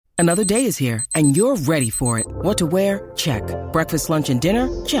Another day is here, and you're ready for it. What to wear? Check. Breakfast, lunch, and dinner?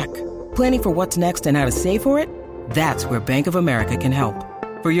 Check. Planning for what's next and how to save for it? That's where Bank of America can help.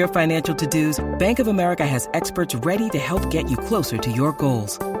 For your financial to-dos, Bank of America has experts ready to help get you closer to your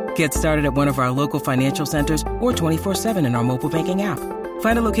goals. Get started at one of our local financial centers or 24/7 in our mobile banking app.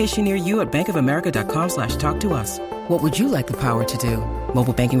 Find a location near you at bankofamerica.com/talktous. What would you like the power to do?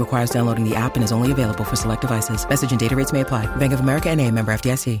 Mobile banking requires downloading the app and is only available for select devices. Message and data rates may apply. Bank of America N.A., member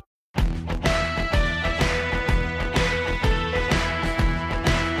FDIC.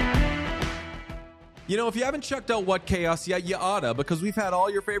 You know, if you haven't checked out What Chaos yet, you oughta, because we've had all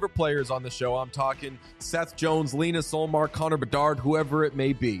your favorite players on the show. I'm talking Seth Jones, Lena Solmar, Connor Bedard, whoever it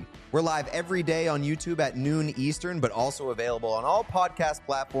may be. We're live every day on YouTube at noon Eastern, but also available on all podcast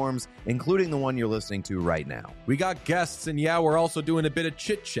platforms, including the one you're listening to right now. We got guests, and yeah, we're also doing a bit of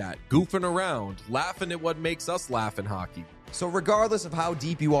chit-chat, goofing around, laughing at what makes us laugh in hockey. So regardless of how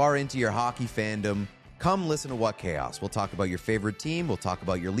deep you are into your hockey fandom, come listen to What Chaos. We'll talk about your favorite team, we'll talk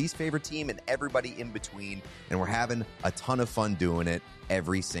about your least favorite team, and everybody in between, and we're having a ton of fun doing it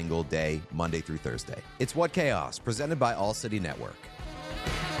every single day, Monday through Thursday. It's What Chaos, presented by All City Network.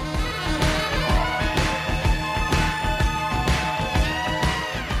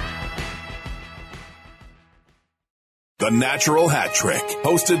 The Natural Hat Trick,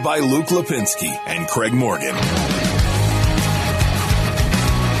 hosted by Luke Lipinski and Craig Morgan.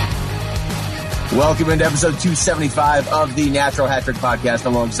 Welcome into episode 275 of the Natural Hat Trick podcast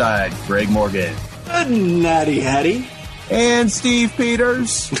alongside Craig Morgan. Good natty hattie. And Steve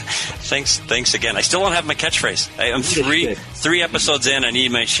Peters. Thanks again. I still don't have my catchphrase. I'm three episodes in. I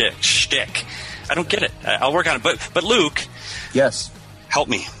need my shtick. I don't get it. I'll work on it. But Luke. Yes. Help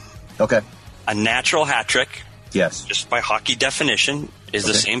me. Okay. A natural hat trick. Yes. Just by hockey definition, is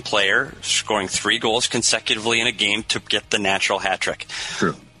the same player scoring 3 goals consecutively in a game to get the natural hat trick.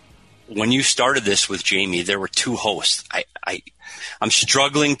 True. When you started this with Jamie, there were 2 hosts. I'm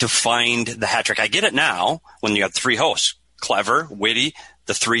struggling to find the hat trick. I get it now when you have 3 hosts. Clever, witty,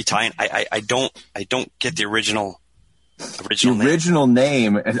 the 3 tie. I don't get the original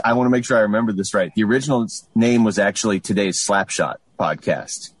name. I want to make sure I remember this right. The original name was actually Today's Slapshot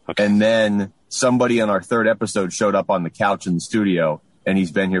podcast. Okay. And then somebody on our 3rd episode showed up on the couch in the studio, and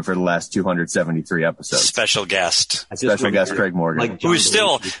he's been here for the last 273 episodes. Special guest Craig Morgan. Who is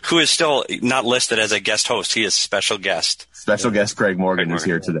still not listed as a guest host. He is special guest. Guest Craig Morgan is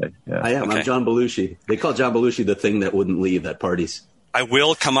here today. Yeah. I am. Okay. I'm John Belushi. They call John Belushi the thing that wouldn't leave at parties. I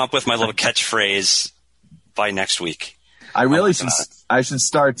will come up with my little catchphrase by next week. I should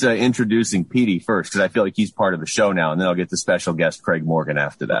start introducing Petey first, because I feel like he's part of the show now, and then I'll get the special guest Craig Morgan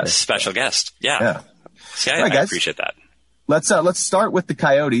after that. Special guest. Yeah. See, I appreciate that. Let's start with the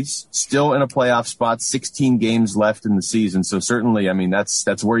Coyotes, still in a playoff spot, 16 games left in the season. So certainly, I mean,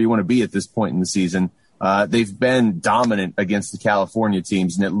 that's where you want to be at this point in the season. They've been dominant against the California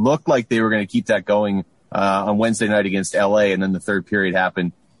teams, and it looked like they were going to keep that going on Wednesday night against LA, and then the third period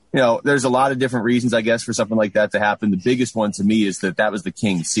happened. You know, there's a lot of different reasons, I guess, for something like that to happen. The biggest one to me is that was the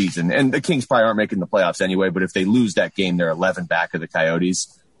Kings season. And the Kings probably aren't making the playoffs anyway, but if they lose that game, they're 11 back of the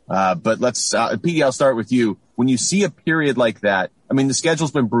Coyotes. But let's, Petey, I'll start with you. When you see a period like that, I mean, the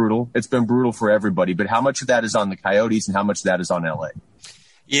schedule's been brutal. It's been brutal for everybody, but how much of that is on the Coyotes and how much of that is on LA?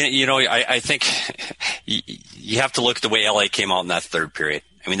 Yeah, you know, I think you have to look at the way LA came out in that third period.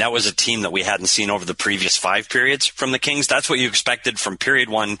 I mean, that was a team that we hadn't seen over the previous 5 periods from the Kings. That's what you expected from period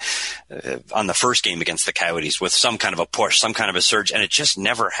 1 on the first game against the Coyotes, with some kind of a push, some kind of a surge, and it just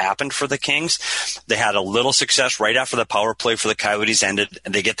never happened for the Kings. They had a little success right after the power play for the Coyotes ended,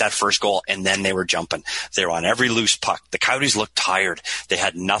 and they get that first goal, and then they were jumping. They were on every loose puck. The Coyotes looked tired. They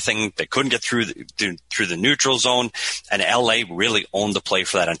had nothing. They couldn't get through the neutral zone, and LA really owned the play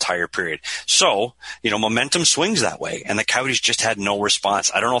for that entire period. So, you know, momentum swings that way, and the Coyotes just had no response.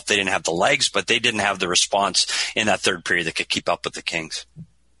 I don't know if they didn't have the legs, but they didn't have the response in that third period that could keep up with the Kings.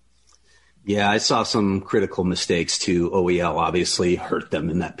 Yeah, I saw some critical mistakes too. OEL obviously hurt them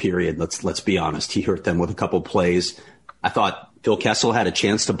in that period. Let's be honest. He hurt them with a couple plays. I thought Phil Kessel had a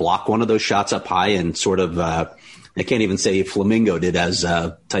chance to block one of those shots up high and sort of, I can't even say Flamingo did, as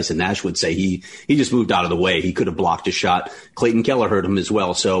Tyson Nash would say. He just moved out of the way. He could have blocked a shot. Clayton Keller hurt him as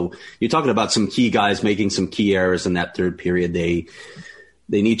well. So you're talking about some key guys making some key errors in that third period.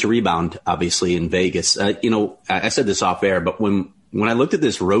 They need to rebound, obviously, in Vegas. You know, I said this off air, but when I looked at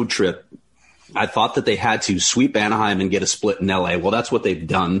this road trip, I thought that they had to sweep Anaheim and get a split in LA. Well, that's what they've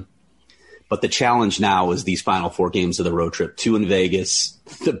done. But the challenge now is these final 4 games of the road trip, 2 in Vegas,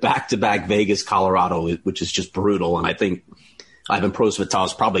 the back-to-back Vegas, Colorado, which is just brutal. And I think Ivan Prosvetov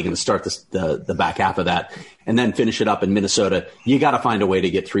is probably going to start the back half of that and then finish it up in Minnesota. You got to find a way to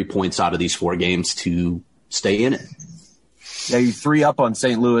get 3 points out of these 4 games to stay in it. Yeah, you're 3 up on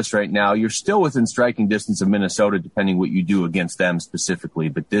St. Louis right now. You're still within striking distance of Minnesota, depending what you do against them specifically.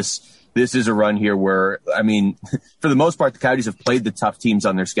 But this is a run here where, I mean, for the most part, the Coyotes have played the tough teams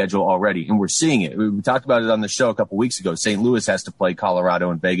on their schedule already, and we're seeing it. We talked about it on the show a couple weeks ago. St. Louis has to play Colorado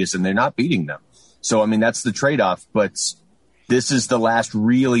and Vegas, and they're not beating them. So, I mean, that's the trade-off. But this is the last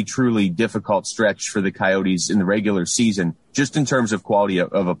really, truly difficult stretch for the Coyotes in the regular season, just in terms of quality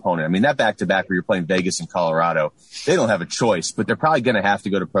of opponent. I mean, that back-to-back where you're playing Vegas and Colorado, they don't have a choice, but they're probably going to have to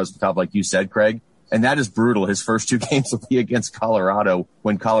go to Prosvetov, like you said, Craig. And that is brutal. His first 2 games will be against Colorado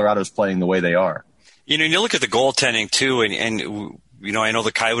when Colorado's playing the way they are. You know, you look at the goaltending too, and you know, I know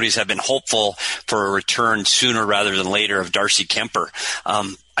the Coyotes have been hopeful for a return sooner rather than later of Darcy Kemper.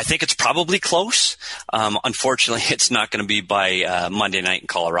 I think it's probably close. Unfortunately, it's not going to be by Monday night in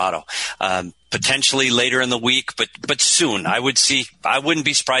Colorado. Potentially later in the week, but soon. I wouldn't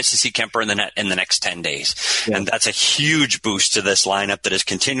be surprised to see Kemper in the next 10 days. Yeah. And that's a huge boost to this lineup that has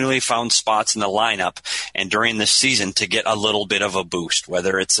continually found spots in the lineup and during this season to get a little bit of a boost,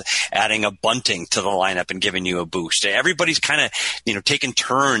 whether it's adding a Bunting to the lineup and giving you a boost. Everybody's kind of, you know, taking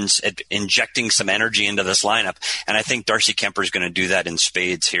turns at injecting some energy into this lineup. And I think Darcy Kemper is going to do that in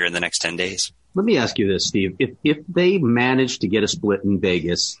spades here in the next 10 days. Let me ask you this, Steve. If they manage to get a split in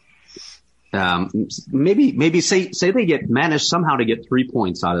Vegas, maybe say they manage somehow to get 3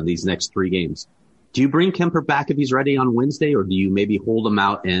 points out of these next 3 games. Do you bring Kemper back if he's ready on Wednesday, or do you maybe hold him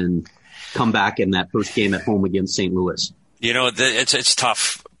out and come back in that first game at home against St. Louis? You know, it's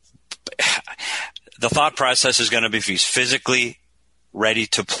tough. The thought process is going to be if he's physically ready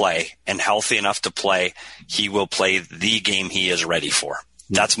to play and healthy enough to play, he will play the game he is ready for.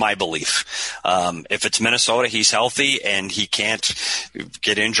 That's my belief. If it's Minnesota, he's healthy and he can't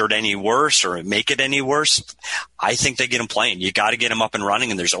get injured any worse or make it any worse, I think they get him playing. You got to get him up and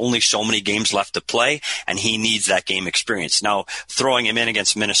running, and there's only so many games left to play, and he needs that game experience. Now, throwing him in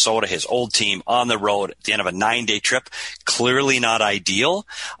against Minnesota, his old team, on the road at the end of a 9-day trip, clearly not ideal.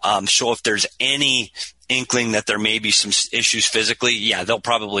 So if there's any inkling that there may be some issues physically, yeah, they'll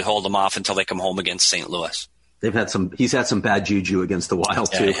probably hold him off until they come home against St. Louis. He's had some bad juju against the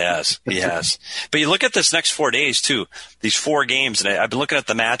Wild too. Yeah, he has. But you look at this next 4 days too, these 4 games, and I've been looking at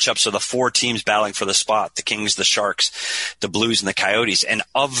the matchups of the 4 teams battling for the spot, the Kings, the Sharks, the Blues, and the Coyotes. And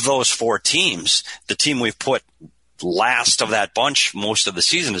of those 4 teams, the team we've put last of that bunch most of the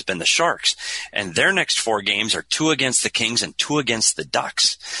season has been the Sharks. And their next 4 games are 2 against the Kings and 2 against the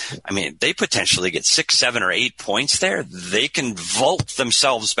Ducks. I mean, they potentially get 6, 7, or 8 points there. They can vault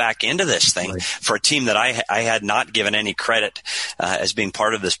themselves back into this thing for a team that I had not given any credit as being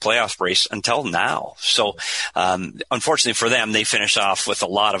part of this playoff race until now. So, unfortunately for them, they finish off with a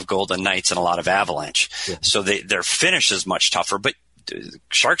lot of Golden Knights and a lot of Avalanche. Yeah. So their finish is much tougher, but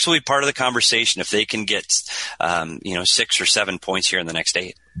Sharks will be part of the conversation if they can get, 6 or 7 points here in the next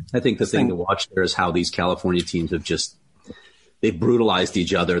 8. I think the thing to watch there is how these California teams have they've brutalized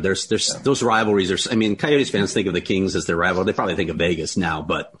each other. There's those rivalries. Coyotes fans think of the Kings as their rival. They probably think of Vegas now,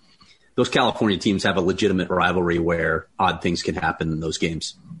 but those California teams have a legitimate rivalry where odd things can happen in those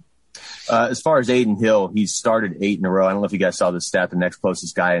games. As far as Adin Hill, he's started 8 in a row. I don't know if you guys saw the stat. The next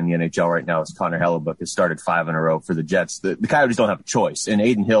closest guy in the NHL right now is Connor Hellebuck, has started 5 in a row for the Jets. The Coyotes don't have a choice, and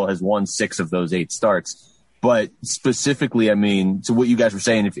Adin Hill has won 6 of those 8 starts. But specifically, to what you guys were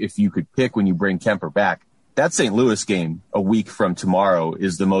saying, if you could pick when you bring Kemper back, that St. Louis game a week from tomorrow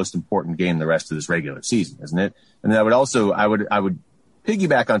is the most important game the rest of this regular season, isn't it? And then I would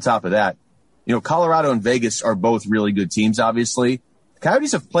piggyback on top of that. You know, Colorado and Vegas are both really good teams, obviously.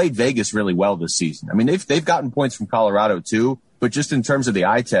 Coyotes have played Vegas really well this season. I mean, they've gotten points from Colorado too, but just in terms of the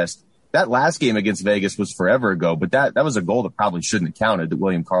eye test, that last game against Vegas was forever ago, but that was a goal that probably shouldn't have counted, that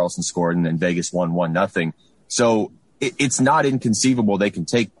William Karlsson scored, and then Vegas won 1-0. So it's not inconceivable they can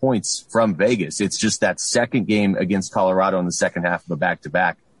take points from Vegas. It's just that second game against Colorado in the second half of a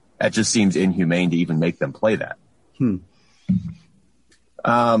back-to-back, that just seems inhumane to even make them play that. We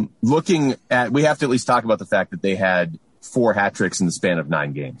have to at least talk about the fact that they had 4 hat tricks in the span of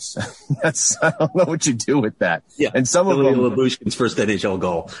 9 games. I don't know what you do with that. Yeah. And some of them, Lyubushkin's first NHL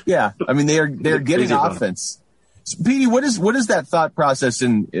goal. Yeah. I mean, they're getting offense. So, Petey, what is that thought process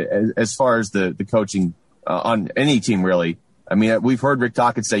as far as the coaching on any team, really? I mean, we've heard Rick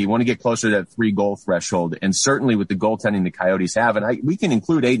Tocchet say you want to get closer to that 3-goal threshold. And certainly with the goaltending the Coyotes have, and we can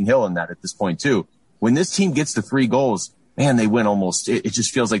include Adin Hill in that at this point too. When this team gets to 3 goals, man, they win almost. It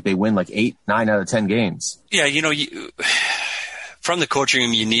just feels like they win like 8, 9 out of 10 games. Yeah, from the coaching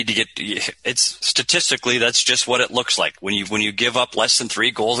room, you need to it's statistically, that's just what it looks like. When you give up less than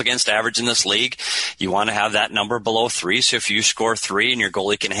 3 goals against average in this league, you want to have that number below 3. So if you score 3 and your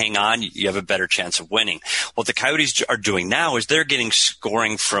goalie can hang on, you have a better chance of winning. What the Coyotes are doing now is they're getting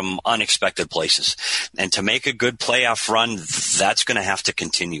scoring from unexpected places. And to make a good playoff run, that's going to have to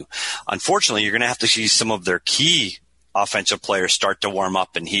continue. Unfortunately, you're going to have to see some of their key offensive players start to warm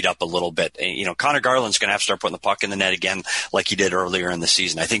up and heat up a little bit. You know, Connor Garland's going to have to start putting the puck in the net again like he did earlier in the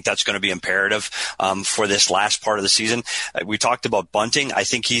season. I think that's going to be imperative for this last part of the season. We talked about Bunting. I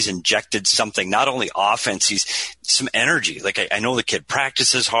think he's injected something, not only offense, he's some energy. Like I know the kid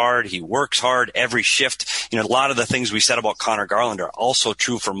practices hard. He works hard every shift. You know, a lot of the things we said about Connor Garland are also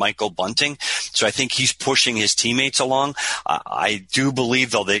true for Michael Bunting. So I think he's pushing his teammates along. I do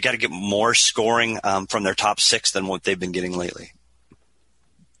believe, though, they got to get more scoring from their top 6 than what they've been getting lately.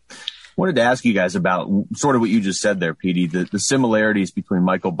 Wanted to ask you guys about sort of what you just said there, Petey, the similarities between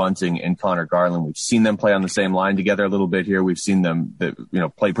Michael Bunting and Connor Garland. We've seen them play on the same line together a little bit here. We've seen them,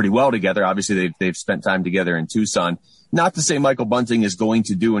 play pretty well together. Obviously, they've spent time together in Tucson. Not to say Michael Bunting is going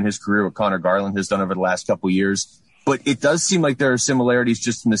to do in his career what Connor Garland has done over the last couple of years, but it does seem like there are similarities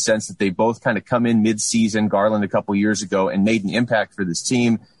just in the sense that they both kind of come in mid-season. Garland a couple of years ago and made an impact for this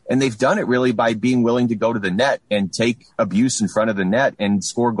team. And they've done it really by being willing to go to the net and take abuse in front of the net and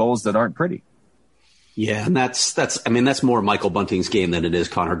score goals that aren't pretty. Yeah, and that's more Michael Bunting's game than it is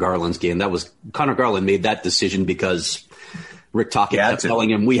Connor Garland's game. Connor Garland made that decision because Rick Tocchet kept telling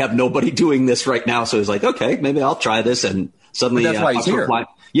him, we have nobody doing this right now. So he's like, okay, maybe I'll try this. And suddenly that's why he's here.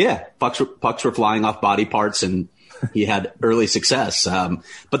 Pucks were flying off body parts and he had early success.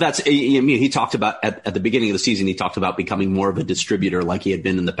 But he talked about at the beginning of the season, he talked about becoming more of a distributor like he had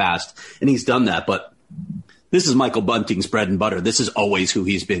been in the past. And he's done that. But this is Michael Bunting's bread and butter. This is always who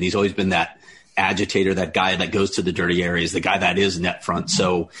he's been. He's always been that agitator, that guy that goes to the dirty areas, the guy that is net front.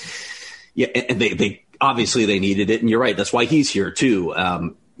 So yeah, and they obviously they needed it. And you're right. That's why he's here too.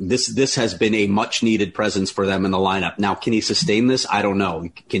 This has been a much needed presence for them in the lineup. Now, can he sustain this? I don't know.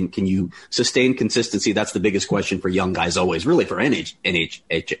 Can you sustain consistency? That's the biggest question for young guys always, really for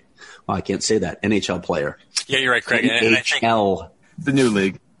I can't say that. NHL player. Yeah, you're right, Craig. NHL. The new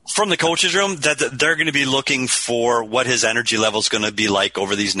league. From the coaches' room, that they're going to be looking for what his energy level is going to be like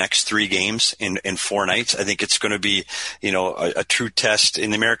over these next 3 games in 4 nights. I think it's going to be, a true test. In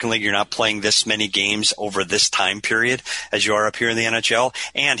the American League, you're not playing this many games over this time period as you are up here in the NHL.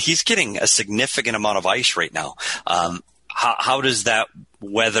 And he's getting a significant amount of ice right now. How does that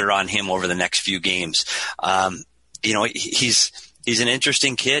weather on him over the next few games? He's an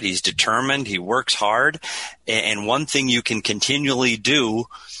interesting kid. He's determined. He works hard. And one thing you can continually do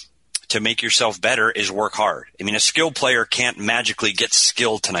to make yourself better is work hard. I mean, a skilled player can't magically get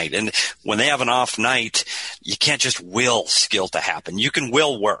skill tonight. And when they have an off night, you can't just will skill to happen. You can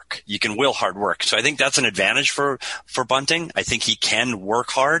will work. You can will hard work. So I think that's an advantage for Bunting. I think he can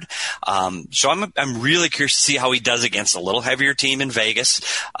work hard. So I'm really curious to see how he does against a little heavier team in Vegas,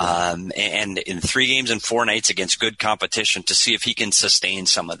 and in 3 games and 4 nights against good competition to see if he can sustain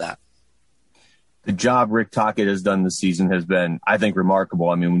some of that. The job Rick Tocchet has done this season has been, I think, remarkable.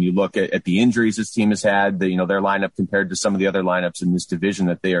 I mean, when you look at the injuries this team has had, their lineup compared to some of the other lineups in this division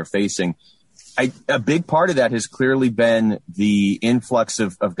that they are facing, a big part of that has clearly been the influx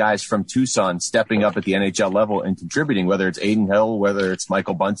of guys from Tucson stepping up at the NHL level and contributing, whether it's Adin Hill, whether it's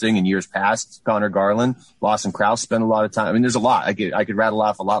Michael Bunting in years past, Connor Garland, Lawson Krause spent a lot of time. I mean, there's a lot. I could rattle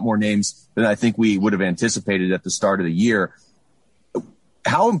off a lot more names than I think we would have anticipated at the start of the year.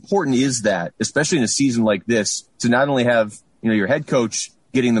 How important is that, especially in a season like this, to not only have, your head coach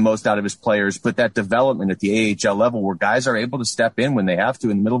getting the most out of his players, but that development at the AHL level where guys are able to step in when they have to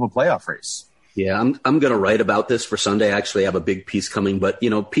in the middle of a playoff race? Yeah, I'm going to write about this for Sunday. I actually have a big piece coming, but,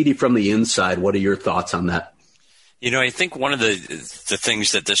 Petey, from the inside, what are your thoughts on that? I think one of the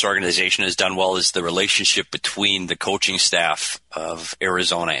things that this organization has done well is the relationship between the coaching staff of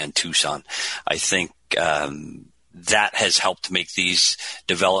Arizona and Tucson. I think, that has helped make these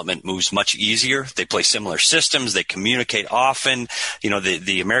development moves much easier. They play similar systems. They communicate often.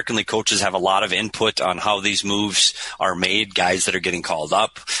 The American League coaches have a lot of input on how these moves are made, guys that are getting called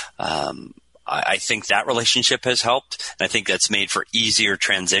up. I think that relationship has helped, and I think that's made for easier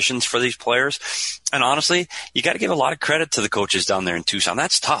transitions for these players. And honestly, you got to give a lot of credit to the coaches down there in Tucson.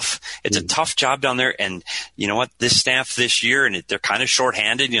 That's tough. It's a tough job down there. And you know what? This staff this year, and they're kind of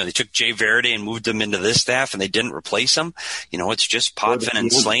shorthanded. They took Jay Verity and moved him into this staff, and they didn't replace him. It's just Potvin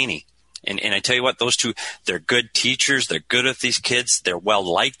and Slaney. And I tell you what, those two, they're good teachers. They're good with these kids. They're well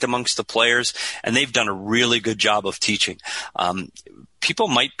liked amongst the players, and they've done a really good job of teaching. people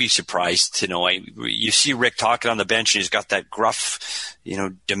might be surprised to know. You see Rick Tocchet on the bench, and he's got that gruff,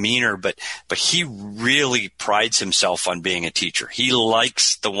 demeanor, but he really prides himself on being a teacher. He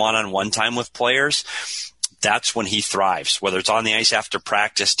likes the one-on-one time with players. That's when he thrives, whether it's on the ice after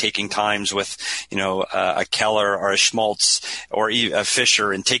practice, taking times with, a Keller or a Schmaltz or a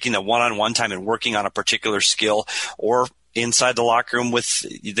Fisher, and taking the one-on-one time and working on a particular skill, or inside the locker room with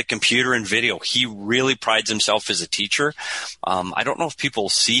the computer and video. He really prides himself as a teacher. I don't know if people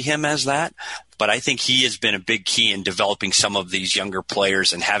see him as that, but I think he has been a big key in developing some of these younger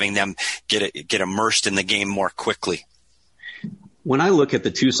players and having them get immersed in the game more quickly. When I look at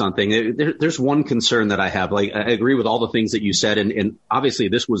the Tucson thing, there's one concern that I have. Like, I agree with all the things that you said, and obviously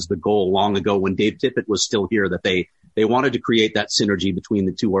this was the goal long ago when Dave Tippett was still here, that they wanted to create that synergy between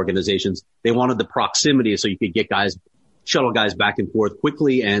the two organizations. They wanted the proximity so you could get shuttle guys back and forth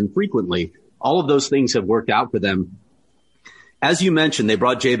quickly and frequently. All of those things have worked out for them. As you mentioned, they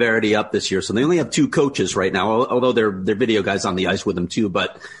brought Jay Verity up this year, so they only have 2 coaches right now, although they're video guys on the ice with them too.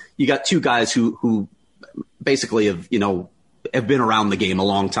 But you got 2 guys who basically have been around the game a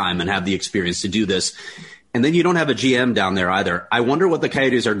long time and have the experience to do this. And then you don't have a GM down there either. I wonder what the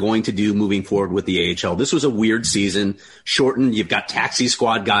Coyotes are going to do moving forward with the AHL. This was a weird season, shortened. You've got taxi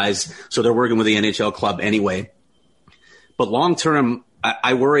squad guys, so they're working with the NHL club anyway. But long term,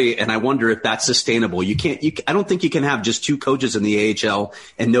 I worry and I wonder if that's sustainable. I don't think you can have just 2 coaches in the AHL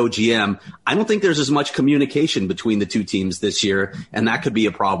and no GM. I don't think there's as much communication between the 2 teams this year, and that could be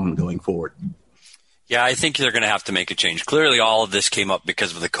a problem going forward. Yeah, I think they're going to have to make a change. Clearly, all of this came up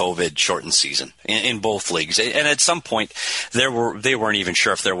because of the COVID shortened season in both leagues. And at some point, they weren't even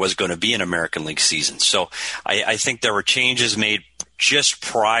sure if there was going to be an American League season. So I think there were changes made just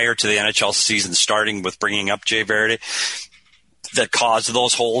prior to the NHL season starting with bringing up Jay Verity that caused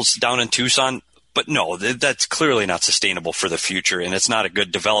those holes down in Tucson. But no, that's clearly not sustainable for the future, and it's not a good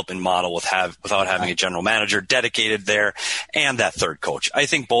development model without having a general manager dedicated there and that third coach. I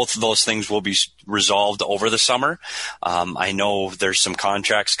think both of those things will be resolved over the summer. I know there's some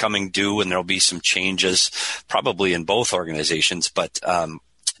contracts coming due, and there'll be some changes probably in both organizations, but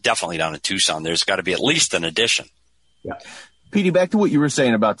definitely down in Tucson, there's got to be at least an addition. Yeah. Petey, back to what you were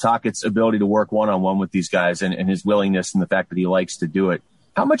saying about Tocchet's ability to work one-on-one with these guys and his willingness and the fact that he likes to do it.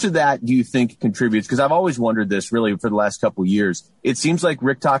 How much of that do you think contributes? Because I've always wondered this really for the last couple of years. It seems like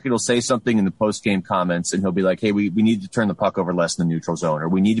Rick Tocchet will say something in the post-game comments and he'll be like, hey, we need to turn the puck over less in the neutral zone, or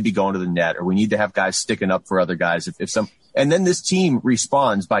we need to be going to the net, or we need to have guys sticking up for other guys. And then this team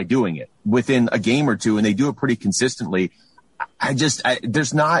responds by doing it within a game or two, and they do it pretty consistently. I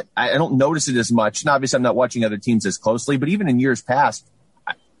don't notice it as much. And obviously I'm not watching other teams as closely, but even in years past,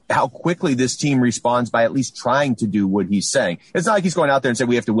 how quickly this team responds by at least trying to do what he's saying. It's not like he's going out there and saying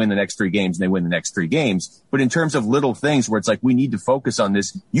we have to win the next 3 games, and they win the next 3 games. But in terms of little things where it's like we need to focus on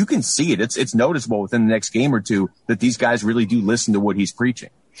this, you can see it. It's noticeable within the next game or two that these guys really do listen to what he's preaching.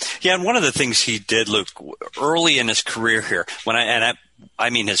 Yeah, and one of the things he did, Luke, early in his career here, I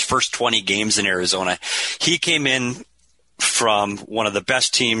mean his first 20 games in Arizona, he came in from one of the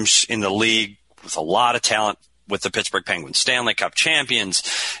best teams in the league with a lot of talent, with the Pittsburgh Penguins, Stanley Cup champions,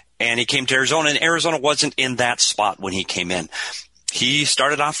 and he came to Arizona, and Arizona wasn't in that spot when he came in. He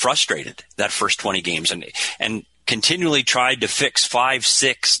started off frustrated that first 20 games and continually tried to fix 5,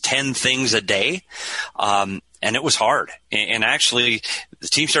 6, 10 things a day, and it was hard. And actually, the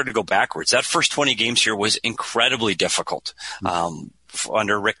team started to go backwards. That first 20 games here was incredibly difficult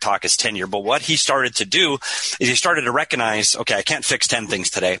under Rick Tocchet's tenure. But what he started to do is he started to recognize, okay, I can't fix 10 things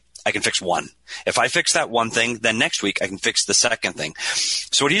today. I can fix 1. If I fix that 1 thing, then next week I can fix the second thing.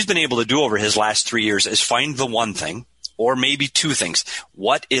 So what he's been able to do over his last 3 years is find the 1 thing, or maybe 2 things.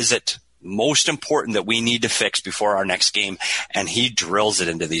 What is it most important that we need to fix before our next game? And he drills it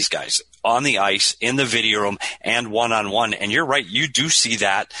into these guys on the ice, in the video room, and one-on-one. And you're right, you do see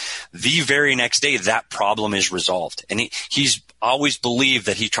that the very next day that problem is resolved. And he's always believed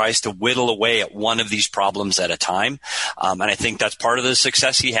that he tries to whittle away at one of these problems at a time. And I think that's part of the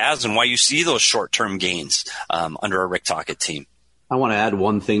success he has and why you see those short-term gains under a Rick Tocchet team. I want to add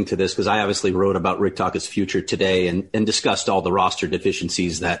one thing to this, because I obviously wrote about Rick Tocchet's future today and discussed all the roster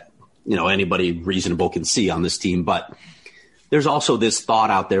deficiencies that anybody reasonable can see on this team. But there's also this thought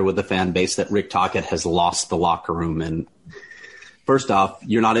out there with the fan base that Rick Tocchet has lost the locker room. And first off,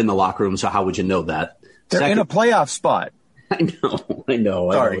 you're not in the locker room, so how would you know that? They're in a playoff spot. I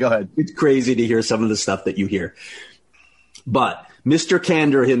know. Sorry, go ahead. It's crazy to hear some of the stuff that you hear. But Mr.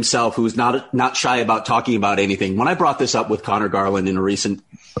 Candor himself, who's not shy about talking about anything, when I brought this up with Connor Garland in a recent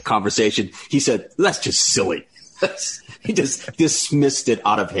conversation, he said, that's just silly. He just dismissed it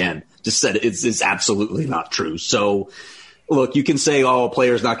out of hand. Just said it's absolutely not true. So look, you can say, oh, a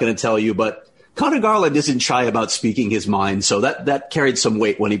player's not going to tell you, but Conor Garland isn't shy about speaking his mind. So that carried some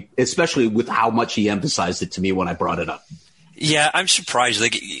weight especially with how much he emphasized it to me when I brought it up. Yeah, I'm surprised.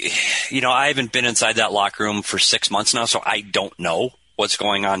 Like, I haven't been inside that locker room for 6 months now, so I don't know what's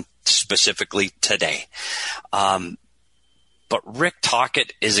going on specifically today. But Rick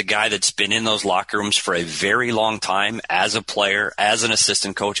Tocchet is a guy that's been in those locker rooms for a very long time as a player, as an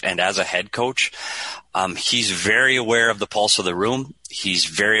assistant coach, and as a head coach. He's very aware of the pulse of the room. He's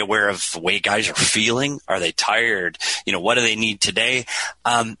very aware of the way guys are feeling. Are they tired? What do they need today?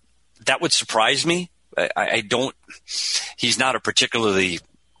 That would surprise me. He's not a particularly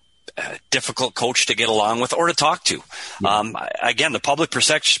difficult coach to get along with or to talk to. Again, the public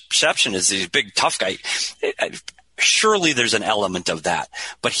perception is he's a big, tough guy. Surely there's an element of that,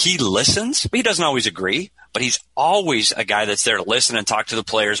 but he listens. He doesn't always agree, but he's always a guy that's there to listen and talk to the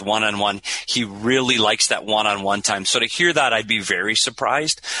players one-on-one. He really likes that one-on-one time. So to hear that, I'd be very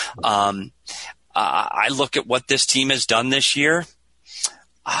surprised. I look at what this team has done this year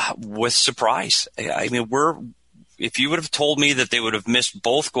with surprise. I mean, if you would have told me that they would have missed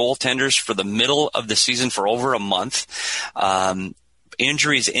both goaltenders for the middle of the season for over a month,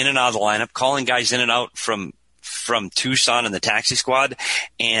 injuries in and out of the lineup, calling guys in and out from Tucson and the taxi squad,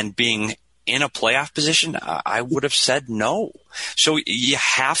 and being in a playoff position, I would have said no. So you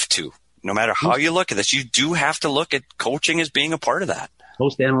have to, no matter how you look at this, you do have to look at coaching as being a part of that.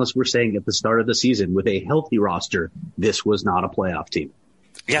 Most analysts were saying at the start of the season, with a healthy roster, this was not a playoff team.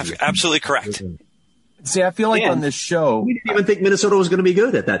 Yeah, absolutely correct. See, I feel like on this show, we didn't even think Minnesota was going to be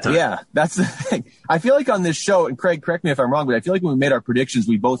good at that time. Yeah, that's the thing. I feel like on this show, and Craig, correct me if I'm wrong, but I feel like when we made our predictions,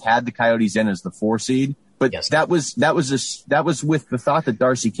 we both had the Coyotes in as the 4 seed. But yes, that was with the thought that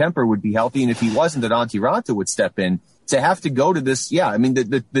Darcy Kemper would be healthy, and if he wasn't, that Antti Raanta would step in. To have to go to this, I mean,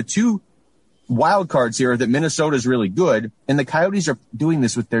 the two wild cards here are that Minnesota's really good, and the Coyotes are doing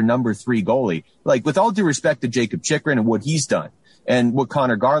this with their number 3 goalie. Like, with all due respect to Jacob Chychrun and what he's done, and what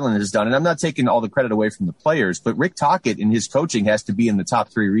Conor Garland has done. And I'm not taking all the credit away from the players, but Rick Tocchet in his coaching has to be in the top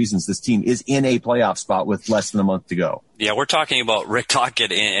 3 reasons this team is in a playoff spot with less than a month to go. Yeah, we're talking about Rick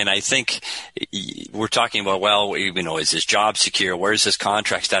Tocchet, and I think we're talking about, well, is his job secure? Where's his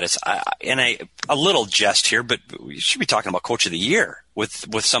contract status? A little jest here, but we should be talking about Coach of the Year with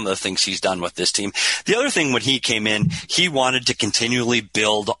some of the things he's done with this team. The other thing, when he came in, he wanted to continually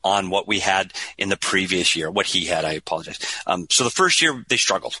build on what we had in the previous year, what he had, I apologize. So the first year, they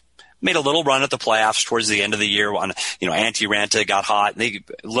struggled. Made a little run at the playoffs towards the end of the year. Antti Raanta got hot. A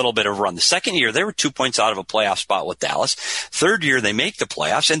little bit of a run. The second year, they were 2 points out of a playoff spot with Dallas. Third year, they make the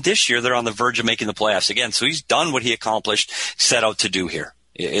playoffs. And this year, they're on the verge of making the playoffs again. So he's done what he accomplished, set out to do here,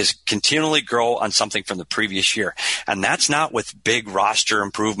 is continually grow on something from the previous year. And that's not with big roster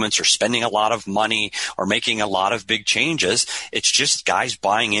improvements or spending a lot of money or making a lot of big changes. It's just guys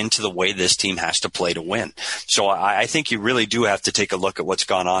buying into the way this team has to play to win. So I think you really do have to take a look at what's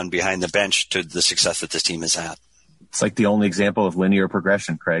gone on behind the bench to the success that this team has had. It's like the only example of linear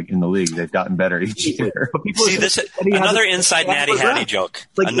progression, Craig, in the league. They've gotten better each year. See, this another inside Natty Hattie joke.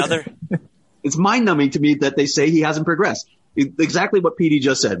 It's mind-numbing to me that they say he hasn't progressed. Exactly what PD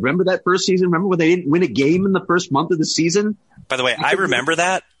just said. Remember that first season? Remember when they didn't win a game in the first month of the season? By the way, I remember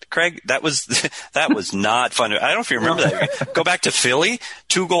that, Craig. That was not fun. I don't know if you remember that. Go back to Philly,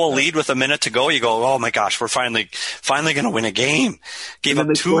 2-goal lead with a minute to go. You go, oh my gosh, we're finally going to win a game. Gave up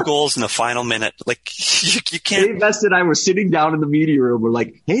 2 goals in the final minute. Like, you can't. Dave Vest and I were sitting down in the media room. We're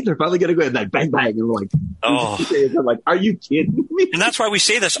like, hey, they're finally going to go. And then bang, bang. And we're like, I'm like, are you kidding me? And that's why we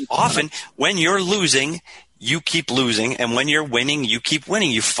say this often. When you're losing, you keep losing, and when you're winning, you keep winning.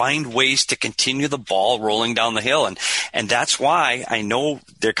 You find ways to continue the ball rolling down the hill, and that's why I know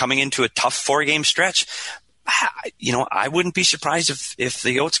they're coming into a tough 4-game stretch. I wouldn't be surprised if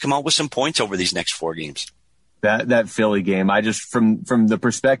the Oats come out with some points over these next 4 games. That Philly game, I just from the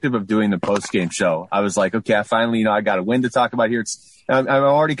perspective of doing the post game show, I was like, okay, I finally, I got a win to talk about here. I'm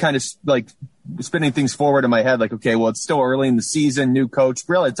already kind of like spinning things forward in my head, like, okay, well, it's still early in the season, new coach,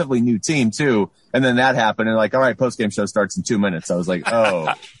 relatively new team too. And then that happened, and like, all right, post game show starts in 2 minutes. I was like,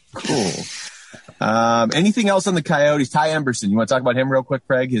 oh, cool. Anything else on the Coyotes? Ty Emberson, you want to talk about him real quick,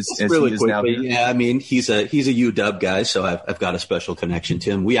 Craig? Really quickly, yeah. I mean, he's a UW guy, so I've got a special connection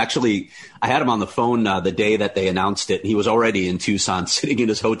to him. I had him on the phone the day that they announced it. He was already in Tucson, sitting in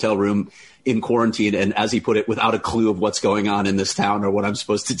his hotel room in quarantine, and as he put it, without a clue of what's going on in this town or what I'm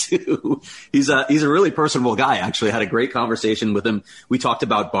supposed to do. He's a really personable guy. Actually, I had a great conversation with him. We talked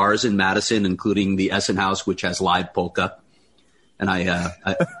about bars in Madison, including the Essen House, which has live polka. And I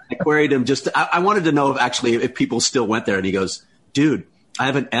queried him I wanted to know if people still went there. And he goes, dude, I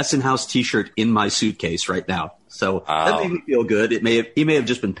have an Essen House t-shirt in my suitcase right now. So that made me feel good. He may have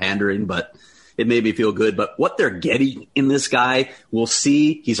just been pandering, but it made me feel good. But what they're getting in this guy, we'll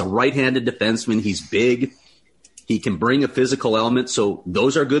see. He's a right-handed defenseman. He's big. He can bring a physical element. So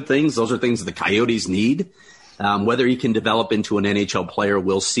those are good things. Those are things the Coyotes need. Whether he can develop into an NHL player,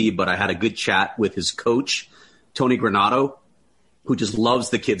 we'll see. But I had a good chat with his coach, Tony Granato, who just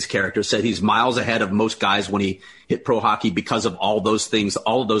loves the kid's character, said he's miles ahead of most guys when he hit pro hockey because of all those things,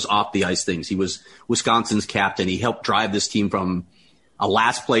 all of those off-the-ice things. He was Wisconsin's captain. He helped drive this team from a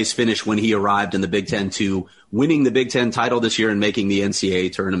last-place finish when he arrived in the Big Ten to winning the Big Ten title this year and making the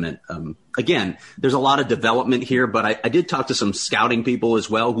NCAA tournament. Again, there's a lot of development here, but I did talk to some scouting people as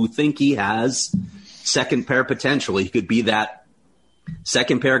well who think he has second pair potential. He could be that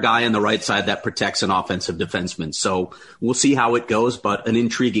second pair guy on the right side that protects an offensive defenseman. So we'll see how it goes, but an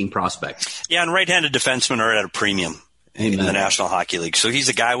intriguing prospect. Yeah, and right-handed defensemen are at a premium in the National Hockey League. So he's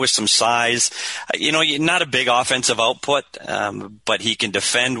a guy with some size, not a big offensive output, but he can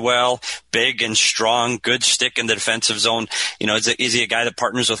defend well, big and strong, good stick in the defensive zone. Is he a guy that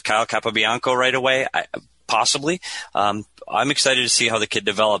partners with Kyle Capobianco right away? Possibly. I'm excited to see how the kid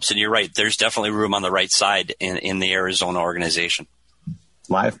develops. And you're right, there's definitely room on the right side in the Arizona organization.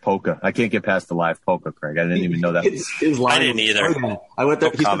 Live polka. I can't get past the live polka, Craig. I didn't even know that. I didn't either. I went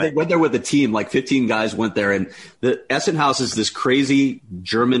there. They went there with a team. Like 15 guys went there, and the Essenhaus is this crazy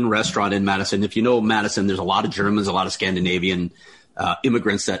German restaurant in Madison. If you know Madison, there's a lot of Germans, a lot of Scandinavian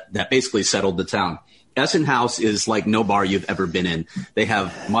immigrants that basically settled the town. Essenhaus is like no bar you've ever been in. They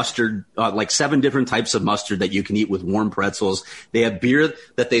have mustard, like 7 different types of mustard that you can eat with warm pretzels. They have beer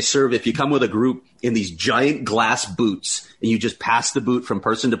that they serve if you come with a group in these giant glass boots, and you just pass the boot from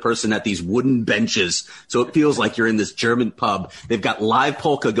person to person at these wooden benches. So it feels like you're in this German pub. They've got live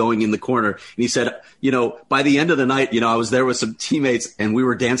polka going in the corner. And he said, by the end of the night, I was there with some teammates and we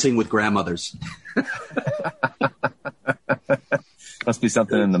were dancing with grandmothers. Must be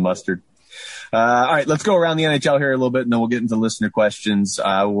something in the mustard. All right, let's go around the NHL here a little bit, and then we'll get into listener questions.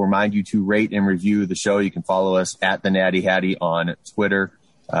 I will remind you to rate and review the show. You can follow us at the Natty Hattie on Twitter.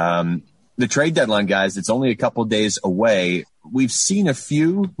 The trade deadline, guys, it's only a couple days away. We've seen a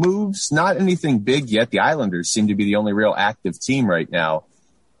few moves, not anything big yet. The Islanders seem to be the only real active team right now.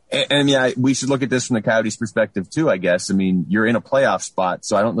 And we should look at this from the Coyotes' perspective too, I guess. I mean, you're in a playoff spot,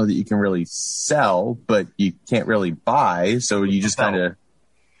 so I don't know that you can really sell, but you can't really buy. So you just kind of.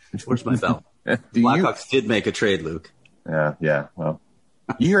 Where's my bell? Blackhawks did make a trade, Luke. Yeah. Well,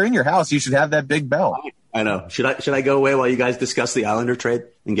 you're in your house. You should have that big bell. I know. Should I go away while you guys discuss the Islander trade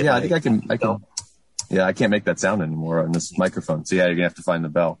and get? Yeah, I think I can. Yeah, I can't make that sound anymore on this microphone. So yeah, you're gonna have to find the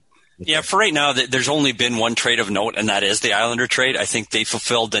bell. Yeah, for right now, there's only been one trade of note, and that is the Islander trade. I think they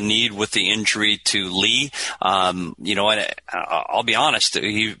fulfilled the need with the injury to Lee. And I'll be honest,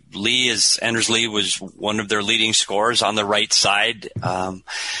 Anders Lee was one of their leading scorers on the right side.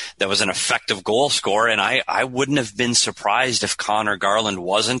 That was an effective goal scorer, and I wouldn't have been surprised if Connor Garland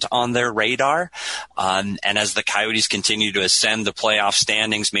wasn't on their radar. And as the Coyotes continue to ascend the playoff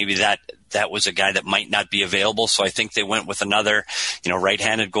standings, maybe that was a guy that might not be available. So I think they went with another,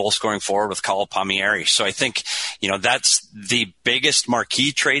 right-handed goal scoring forward with Kyle Palmieri. So I think, that's the biggest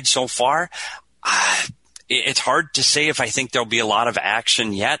marquee trade so far. It's hard to say if I think there'll be a lot of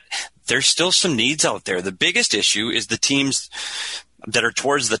action yet. There's still some needs out there. The biggest issue is the teams that are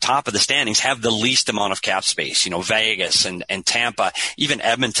towards the top of the standings have the least amount of cap space. Vegas and Tampa, even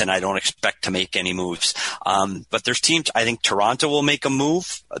Edmonton, I don't expect to make any moves. But there's teams, I think Toronto will make a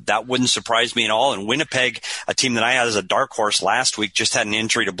move. That wouldn't surprise me at all. And Winnipeg, a team that I had as a dark horse last week, just had an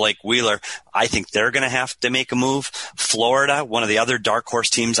injury to Blake Wheeler. I think they're going to have to make a move. Florida, one of the other dark horse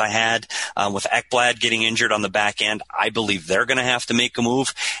teams I had, with Ekblad getting injured on the back end, I believe they're going to have to make a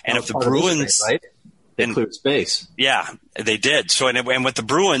move. And if the Bruins, right? They cleared space. Yeah, they did. So, and with the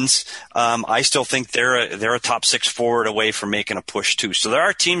Bruins, I still think they're a top 6 forward away from making a push too. So there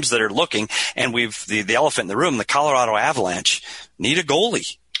are teams that are looking, and the elephant in the room, the Colorado Avalanche, need a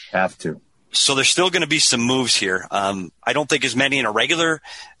goalie. Have to. So there's still going to be some moves here. I don't think as many in a regular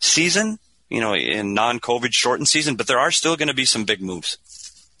season, in non-COVID shortened season, but there are still going to be some big moves.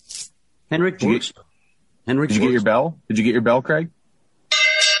 Henrik George. Did you get your bell? Did you get your bell, Craig?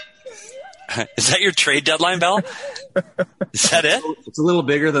 Is that your trade deadline bell? Is that it? It's a little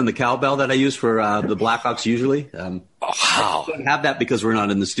bigger than the cowbell that I use for the Blackhawks usually. Wow. I don't have that because we're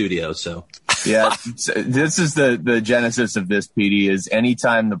not in the studio. So yeah, this is the genesis of this, PD, is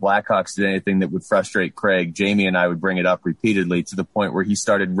anytime the Blackhawks did anything that would frustrate Craig, Jamie and I would bring it up repeatedly to the point where he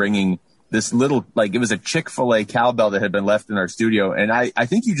started ringing this little, it was a Chick-fil-A cowbell that had been left in our studio. And I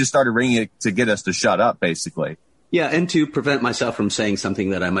think you just started ringing it to get us to shut up, basically. Yeah, and to prevent myself from saying something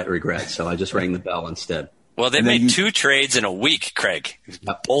that I might regret. So I just rang the bell instead. Well, they made 2 trades in a week, Craig,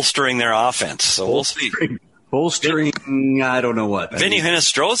 bolstering their offense. So we'll see. Bolstering, I don't know what. Vinny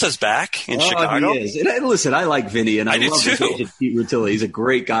Hinostroza's back in Chicago. He is. And listen, I like Vinny, and I love Pete Rutilli. He's a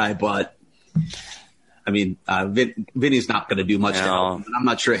great guy, but I mean, Vinny's not going to do much to help him. I'm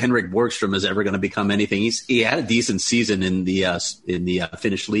not sure Henrik Borgstrom is ever going to become anything. He had a decent season in the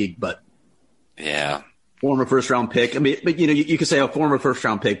Finnish league, but yeah. Former first-round pick. I mean, but you could say a former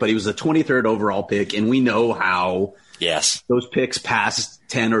first-round pick, but he was a 23rd overall pick, and we know how those picks past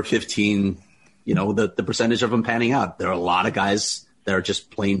 10 or 15, the percentage of them panning out. There are a lot of guys that are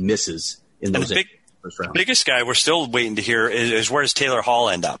just plain misses in those first round. The biggest guy we're still waiting to hear is where does Taylor Hall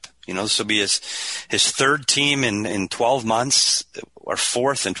end up? This will be his third team in 12 months or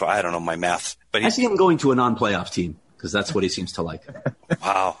fourth in 12. I don't know my math, but I see him going to a non-playoff team because that's what he seems to like.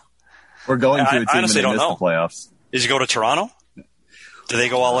 Wow. We're going to a team I honestly don't know. The playoffs. Does he go to Toronto? Do they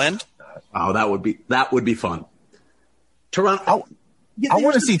go all in? Oh, that would be fun. Toronto. I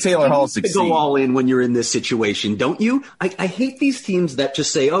want to see Taylor Hall succeed. Go all in when you're in this situation, don't you? I hate these teams that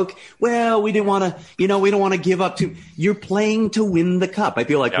just say, "Okay, well, we didn't want to, we don't want to give up to." You're playing to win the cup. I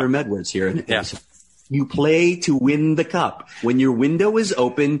feel like Herm Edwards here. You play to win the cup. When your window is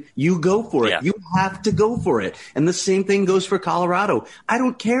open, you go for it. You have to go for it. And the same thing goes for Colorado. I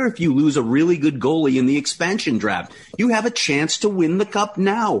don't care if you lose a really good goalie in the expansion draft. You have a chance to win the cup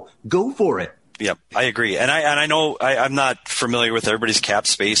now. Go for it. Yep, I agree. And I know I'm not familiar with everybody's cap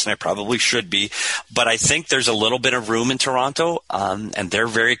space, and I probably should be, but I think there's a little bit of room in Toronto, and they're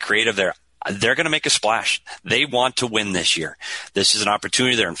very creative there. They're going to make a splash. They want to win this year. This is an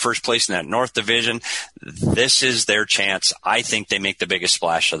opportunity. They're in first place in that North Division. This is their chance. I think they make the biggest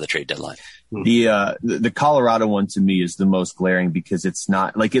splash of the trade deadline. The Colorado one to me is the most glaring because it's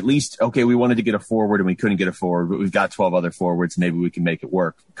not like at least, okay, we wanted to get a forward and we couldn't get a forward, but we've got 12 other forwards. Maybe we can make it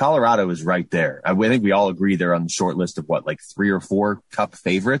work. Colorado is right there. I think we all agree they're on the short list of 3 or 4 cup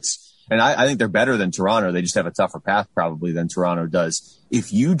favorites. And I think they're better than Toronto. They just have a tougher path probably than Toronto does.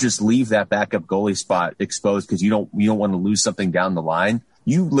 If you just leave that backup goalie spot exposed because you don't want to lose something down the line,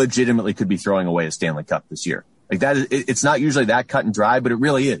 you legitimately could be throwing away a Stanley Cup this year. Like that is, it's not usually that cut and dry, but it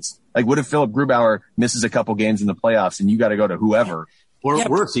really is. Like what if Philip Grubauer misses a couple games in the playoffs and you got to go to whoever? Or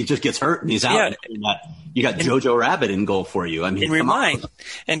worse, he just gets hurt and he's out. You got Jojo Rabbit in goal for you. I mean,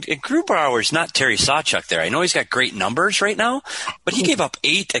 and Grubauer's not Terry Sawchuk there. I know he's got great numbers right now, but he gave up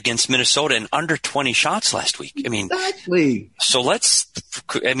 8 against Minnesota and under 20 shots last week. I mean, exactly. So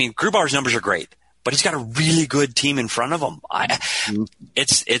Grubauer's numbers are great, but he's got a really good team in front of him.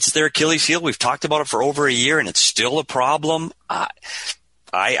 It's their Achilles heel. We've talked about it for over a year, and it's still a problem.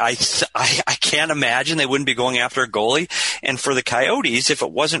 I can't imagine they wouldn't be going after a goalie. And for the Coyotes, if it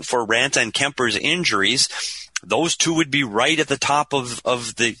wasn't for Ranta and Kemper's injuries, those two would be right at the top of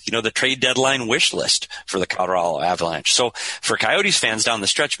the trade deadline wish list for the Colorado Avalanche. So for Coyotes fans down the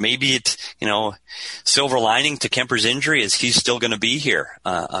stretch, maybe it's, silver lining to Kemper's injury is he's still going to be here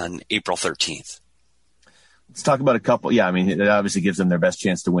on April 13th. Let's talk about a couple. Yeah, I mean, it obviously gives them their best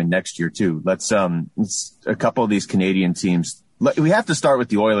chance to win next year too. Let's a couple of these Canadian teams. We have to start with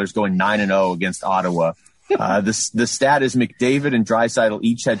the Oilers going 9-0 against Ottawa. The stat is McDavid and Draisaitl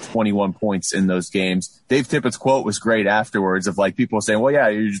each had 21 points in those games. Dave Tippett's quote was great afterwards of people saying, well, yeah,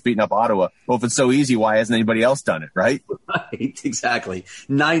 you're just beating up Ottawa. Well, if it's so easy, why hasn't anybody else done it? Right? Right. Exactly.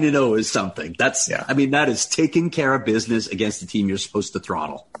 9-0 is something. That is taking care of business against the team you're supposed to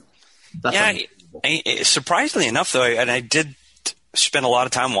throttle. Surprisingly enough, though, and I did spend a lot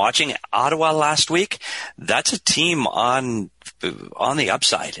of time watching Ottawa last week. That's a team on the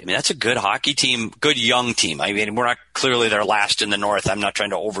upside. I mean, that's a good hockey team, good young team. I mean, we're not clearly they're last in the North. I'm not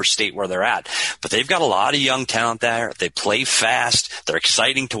trying to overstate where they're at, but they've got a lot of young talent there. They play fast. They're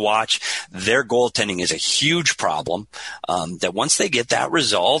exciting to watch. Their goaltending is a huge problem. That once they get that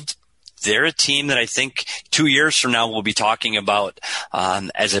resolved, they're a team that I think 2 years from now we'll be talking about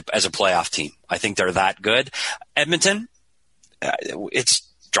as a playoff team. I think they're that good. Edmonton, it's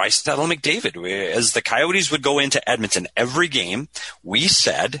Draisaitl and McDavid. As the Coyotes would go into Edmonton every game, we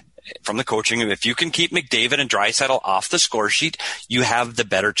said from the coaching, if you can keep McDavid and Draisaitl off the score sheet, you have the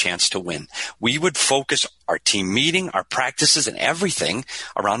better chance to win. We would focus our team meeting, our practices, and everything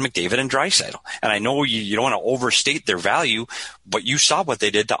around McDavid and Draisaitl. And I know you don't want to overstate their value, but you saw what they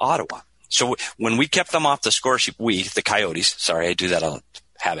did to Ottawa. So when we kept them off the score sheet, the Coyotes, sorry, I do that a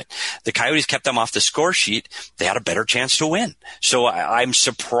habit. The Coyotes kept them off the score sheet. They had a better chance to win. So I'm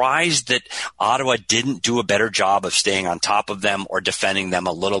surprised that Ottawa didn't do a better job of staying on top of them or defending them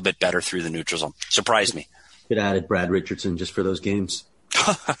a little bit better through the neutral zone. Surprised me. Could have added Brad Richardson just for those games.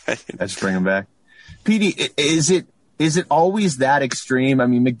 Let's bring him back. Petey, is Is it always that extreme? I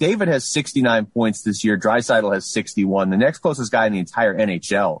mean, McDavid has 69 points this year. Draisaitl has 61. The next closest guy in the entire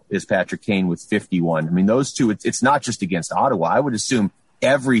NHL is Patrick Kane with 51. I mean, those two, it's not just against Ottawa. I would assume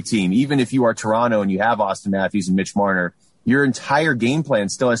every team, even if you are Toronto and you have Austin Matthews and Mitch Marner, your entire game plan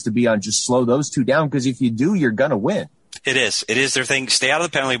still has to be on just slow those two down, because if you do, you're going to win. It is their thing. Stay out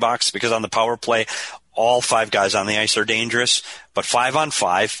of the penalty box, because on the power play, all 5 guys on the ice are dangerous. But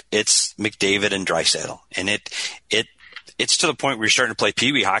 5-on-5, it's McDavid and Draisaitl. And it's to the point where you're starting to play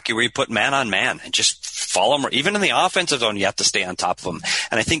peewee hockey, where you put man on man and just follow them. Even in the offensive zone, you have to stay on top of them.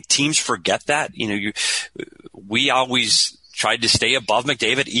 And I think teams forget that. We always tried to stay above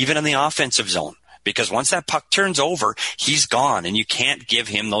McDavid, even in the offensive zone, because once that puck turns over, he's gone, and you can't give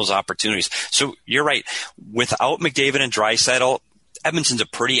him those opportunities. So you're right. Without McDavid and Draisaitl, Edmonton's a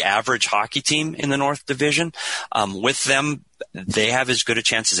pretty average hockey team in the North Division. With them, they have as good a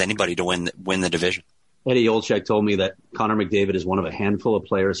chance as anybody to win the division. Eddie Olczyk told me that Connor McDavid is one of a handful of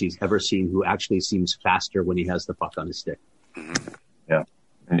players he's ever seen who actually seems faster when he has the puck on his stick. Mm-hmm. Yeah,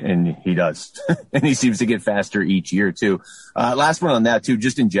 and he does. And he seems to get faster each year, too. Last one on that, too,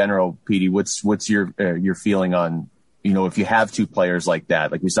 just in general, Petey, what's your feeling on, if you have two players like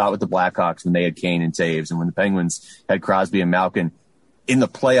that? Like we saw it with the Blackhawks when they had Kane and Taves, and when the Penguins had Crosby and Malkin. In the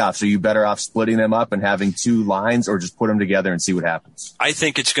playoffs, are you better off splitting them up and having two lines, or just put them together and see what happens? I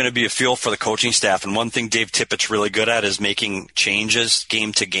think it's going to be a feel for the coaching staff. And one thing Dave Tippett's really good at is making changes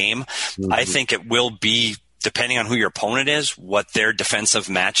game to game. Mm-hmm. I think it will be, depending on who your opponent is, what their defensive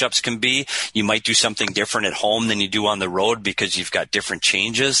matchups can be. You might do something different at home than you do on the road because you've got different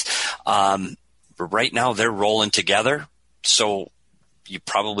changes. But right now they're rolling together. So you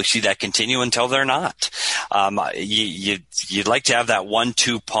probably see that continue until they're not. You'd like to have that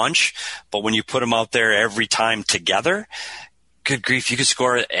 1-2 punch, but when you put them out there every time together, good grief, you could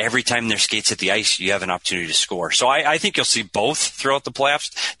score every time their skates hit the ice. You have an opportunity to score. So I think you'll see both throughout the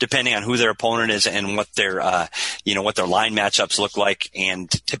playoffs, depending on who their opponent is and what their what their line matchups look like, and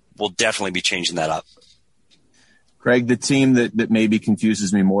we'll definitely be changing that up. Craig, the team that maybe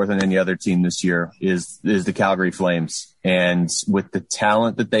confuses me more than any other team this year is the Calgary Flames. And with the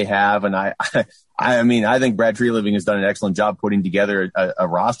talent that they have, and I think Brad Treliving has done an excellent job putting together a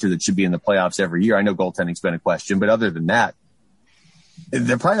roster that should be in the playoffs every year. I know goaltending's been a question, but other than that,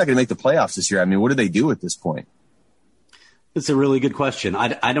 they're probably not going to make the playoffs this year. I mean, what do they do at this point? It's a really good question.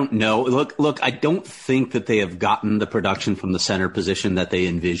 I don't know. Look, I don't think that they have gotten the production from the center position that they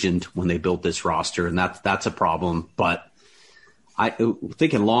envisioned when they built this roster, and that's a problem. But I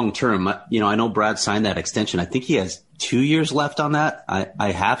thinking long term, I know Brad signed that extension. I think he has 2 years left on that.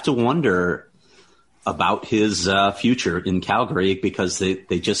 I have to wonder about his future in Calgary, because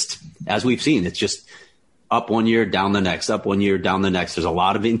they just, as we've seen, it's just up 1 year, down the next, up 1 year, down the next. There's a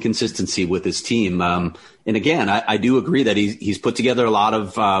lot of inconsistency with his team. And again, I do agree that he's put together a lot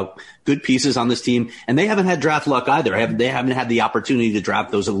of good pieces on this team, and they haven't had draft luck either. They haven't had the opportunity to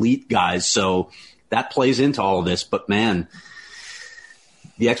draft those elite guys. So that plays into all of this. But man,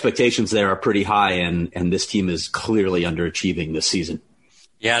 the expectations there are pretty high, and this team is clearly underachieving this season.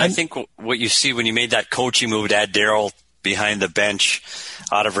 Yeah, and I think what you see when you made that coaching move to add Daryl behind the bench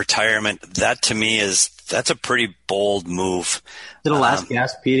out of retirement, that to me that's a pretty bold move. Is it a last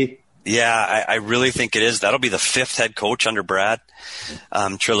gasp, Petey? Yeah, I really think it is. That'll be the 5th head coach under Brad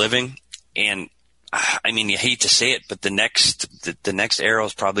Treliving. And I mean, you hate to say it, but the next arrow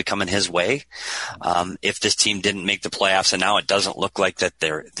is probably coming his way. If this team didn't make the playoffs, and now it doesn't look like that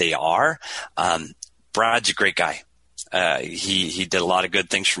they are, Brad's a great guy. He did a lot of good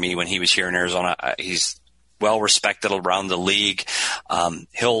things for me when he was here in Arizona. He's well respected around the league.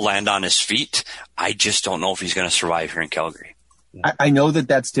 He'll land on his feet. I just don't know if he's going to survive here in Calgary. I know that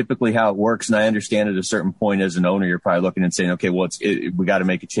that's typically how it works, and I understand at a certain point as an owner, you're probably looking and saying, okay, well, we got to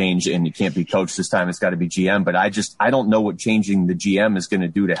make a change, and it can't be coach this time. It's got to be GM. But I don't know what changing the GM is going to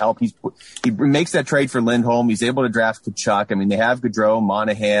do to help. He makes that trade for Lindholm. He's able to draft Tkachuk. I mean, they have Gaudreau,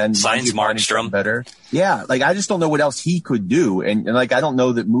 Monahan. Signs Markstrom. Better. Yeah, I just don't know what else he could do. And I don't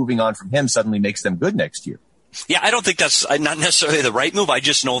know that moving on from him suddenly makes them good next year. Yeah, I don't think that's not necessarily the right move. I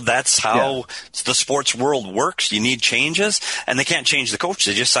just know that's how the sports world works. You need changes, and they can't change the coach.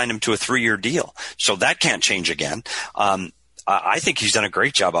 They just signed him to a 3-year deal. So that can't change again. I think he's done a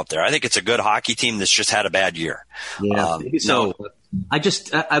great job up there. I think it's a good hockey team that's just had a bad year. Yeah, so.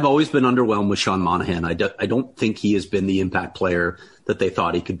 I've always been underwhelmed with Sean Monahan. I don't think he has been the impact player that they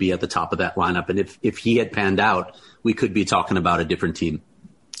thought he could be at the top of that lineup. And if he had panned out, we could be talking about a different team.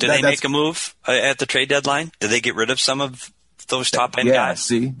 Did they make a move at the trade deadline? Did they get rid of some of those top-end guys?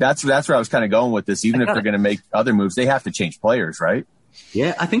 See, that's where I was kind of going with this. Even if they're going to make other moves, they have to change players, right?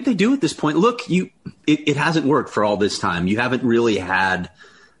 Yeah, I think they do at this point. Look, it hasn't worked for all this time. You haven't really had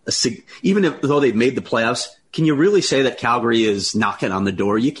even though they've made the playoffs, can you really say that Calgary is knocking on the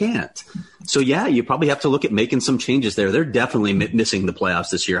door? You can't. So, yeah, you probably have to look at making some changes there. They're definitely missing the playoffs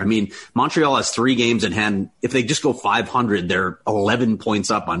this year. I mean, Montreal has 3 games in hand. If they just go 500, they're 11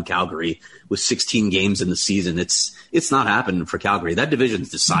 points up on Calgary with 16 games in the season. It's not happening for Calgary. That division's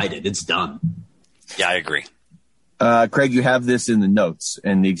decided. It's done. Yeah, I agree. Craig, you have this in the notes,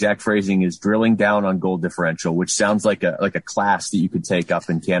 and the exact phrasing is drilling down on goal differential, which sounds like a class that you could take up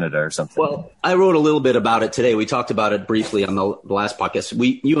in Canada or something. Well, I wrote a little bit about it today. We talked about it briefly on the last podcast.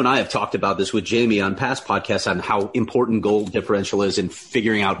 You and I have talked about this with Jamie on past podcasts on how important goal differential is in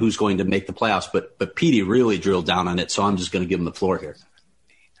figuring out who's going to make the playoffs. But Petey really drilled down on it, so I'm just going to give him the floor here.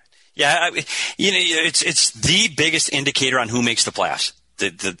 Yeah, it's the biggest indicator on who makes the playoffs.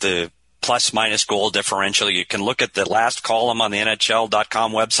 The plus minus goal differential. You can look at the last column on the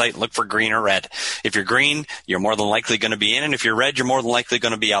NHL.com website and look for green or red. If you're green, you're more than likely going to be in, and if you're red, you're more than likely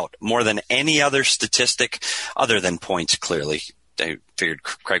going to be out. More than any other statistic other than points, clearly. I figured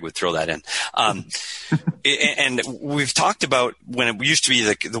Craig would throw that in. And we've talked about when it used to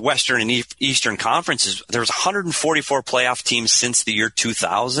be the Western and Eastern conferences, there was 144 playoff teams since the year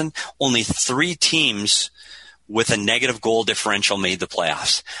 2000. Only 3 teams with a negative goal differential made the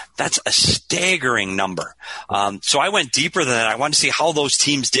playoffs. That's a staggering number. So I went deeper than that. I wanted to see how those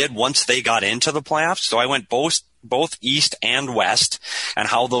teams did once they got into the playoffs. So I went both East and West and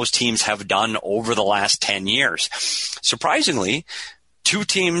how those teams have done over the last 10 years. Surprisingly, 2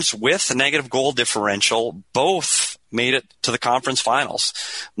 teams with a negative goal differential both made it to the conference finals.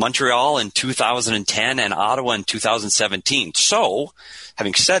 Montreal in 2010 and Ottawa in 2017. So,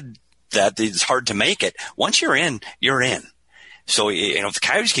 having said that, it's hard to make it. Once you're in, you're in. So, if the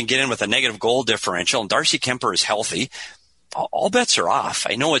Coyotes can get in with a negative goal differential and Darcy Kemper is healthy, all bets are off.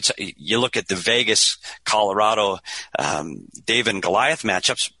 I know you look at the Vegas, Colorado, David and Goliath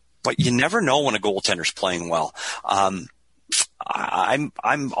matchups, but you never know when a goaltender's playing well.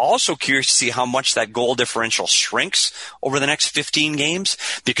 I'm also curious to see how much that goal differential shrinks over the next 15 games,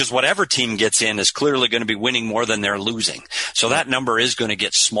 because whatever team gets in is clearly going to be winning more than they're losing. So that number is going to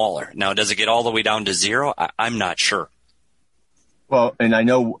get smaller. Now, does it get all the way down to 0? I'm not sure. Well, and I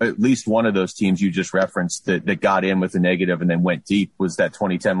know at least one of those teams you just referenced that got in with a negative and then went deep was that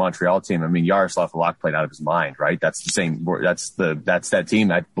 2010 Montreal team. I mean, Yaroslav Halak played out of his mind, right? That's the same. That's that team.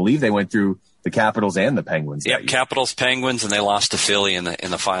 I believe they went through the Capitals and the Penguins. Yeah, Capitals, Penguins, and they lost to Philly in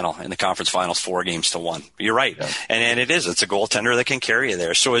the final, in the conference finals, 4-1. You're right. Yeah. And it's a goaltender that can carry you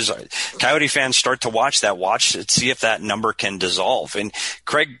there. So as Coyote fans start to watch it, see if that number can dissolve. And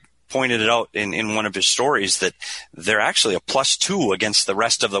Craig pointed it out in one of his stories that they're actually a +2 against the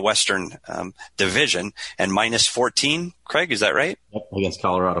rest of the Western division and -14. Craig, is that right? Yep, against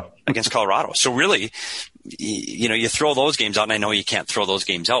Colorado. Against Colorado. So really, you throw those games out, and I know you can't throw those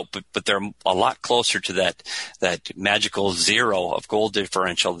games out, but they're a lot closer to that magical 0 of goal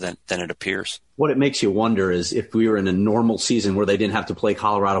differential than it appears. What it makes you wonder is if we were in a normal season where they didn't have to play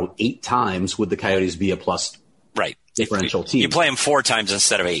Colorado 8 times, would the Coyotes be a plus right differential team? You play them 4 times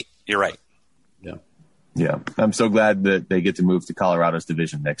instead of 8. You're right. Yeah. Yeah. I'm so glad that they get to move to Colorado's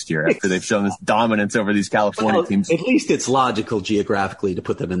division next year after they've shown this dominance over these California teams. At least it's logical geographically to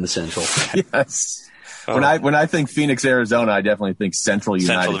put them in the Central. Yes. When I think Phoenix, Arizona, I definitely think Central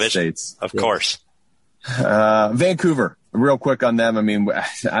United States. Of course. Vancouver, real quick on them. I mean,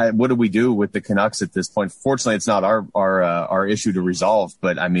 what do we do with the Canucks at this point? Fortunately, it's not our issue to resolve,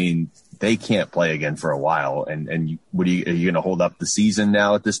 but I mean, they can't play again for a while. And are you going to hold up the season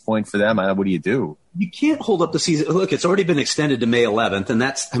now at this point for them? What do you do? You can't hold up the season. Look, it's already been extended to May 11th, and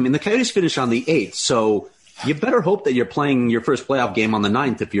the Coyotes finish on the 8th. So you better hope that you're playing your first playoff game on the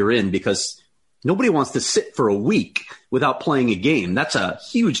 9th if you're in, because nobody wants to sit for a week without playing a game. That's a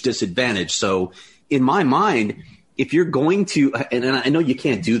huge disadvantage. So in my mind, if you're going to, and I know you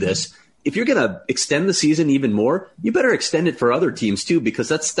can't do this, if you're going to extend the season even more, you better extend it for other teams too, because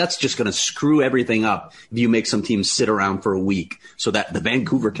that's just going to screw everything up if you make some teams sit around for a week so that the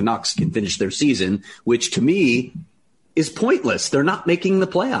Vancouver Canucks can finish their season, which to me is pointless. They're not making the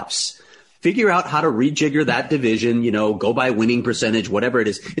playoffs. Figure out how to rejigger that division, go by winning percentage, whatever it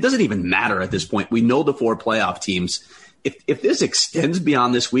is. It doesn't even matter at this point. We know the 4 playoff teams. If this extends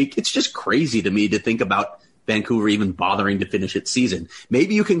beyond this week, it's just crazy to me to think about Vancouver even bothering to finish its season.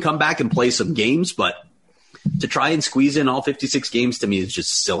 Maybe you can come back and play some games, but to try and squeeze in all 56 games to me is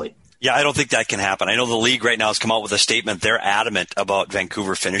just silly. Yeah, I don't think that can happen. I know the league right now has come out with a statement. They're adamant about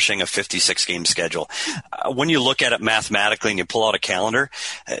Vancouver finishing a 56-game schedule. When you look at it mathematically and you pull out a calendar,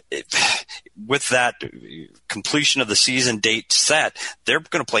 with that completion of the season date set, they're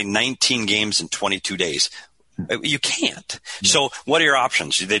going to play 19 games in 22 days. You can't. So what are your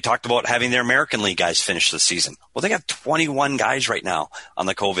options? They talked about having their American League guys finish the season. Well, they got 21 guys right now on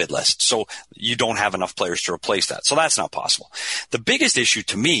the COVID list. So you don't have enough players to replace that. So that's not possible. The biggest issue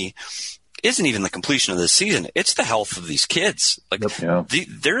to me isn't even the completion of the season. It's the health of these kids. Like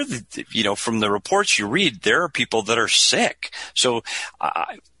they're, from the reports you read, there are people that are sick. So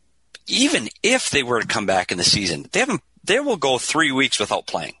even if they were to come back in the season, they will go 3 weeks without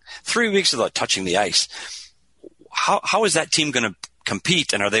playing, 3 weeks without touching the ice. How is that team going to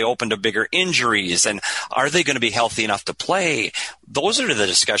compete? And are they open to bigger injuries? And are they going to be healthy enough to play? Those are the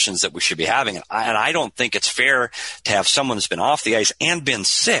discussions that we should be having. And I don't think it's fair to have someone that's been off the ice and been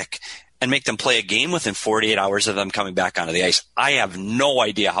sick and make them play a game within 48 hours of them coming back onto the ice. I have no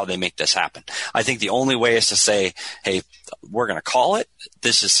idea how they make this happen. I think the only way is to say, hey, we're going to call it.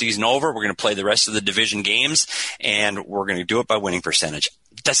 This is season over. We're going to play the rest of the division games, and we're going to do it by winning percentage.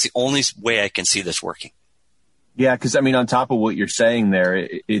 That's the only way I can see this working. Yeah, because, on top of what you're saying there,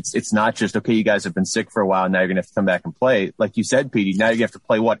 it's not just, okay, you guys have been sick for a while, now you're going to have to come back and play. Like you said, Petey, now you have to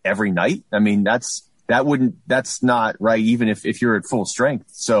play, every night? That's not right, even if you're at full strength.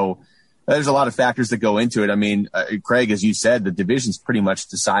 So there's a lot of factors that go into it. Craig, as you said, the division's pretty much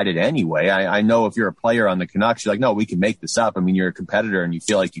decided anyway. I know if you're a player on the Canucks, you're like, no, we can make this up. You're a competitor and you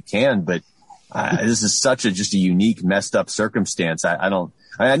feel like you can, but this is such just a unique, messed up circumstance.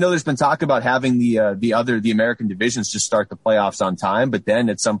 I know there's been talk about having the American divisions just start the playoffs on time, but then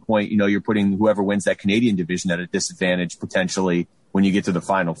at some point, you're putting whoever wins that Canadian division at a disadvantage potentially when you get to the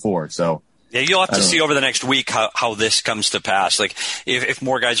Final Four. So yeah, you'll have to see over the next week how this comes to pass. Like if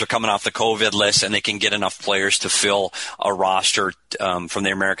more guys are coming off the COVID list and they can get enough players to fill a roster from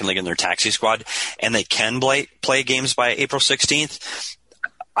the American League and their taxi squad, and they can play games by April 16th.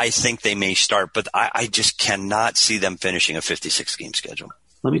 I think they may start, but I just cannot see them finishing a 56-game schedule.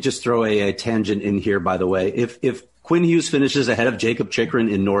 Let me just throw a tangent in here, by the way. If Quinn Hughes finishes ahead of Jacob Chychrun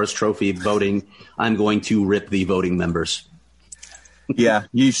in Norris Trophy voting, I'm going to rip the voting members. Yeah,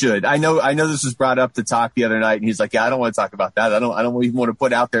 you should. I know this was brought up to talk the other night, and he's like, yeah, I don't want to talk about that. I don't even want to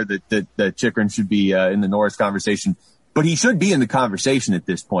put out there that Chychrun should be in the Norris conversation. But he should be in the conversation at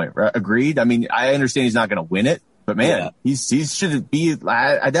this point, right? Agreed? I understand he's not going to win it. But man, he should be.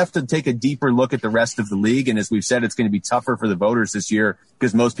 I'd have to take a deeper look at the rest of the league, and as we've said, it's going to be tougher for the voters this year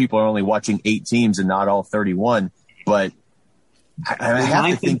because most people are only watching 8 teams and not all 31. But I have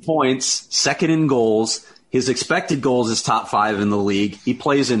to think points, second in goals. His expected goals is top 5 in the league. He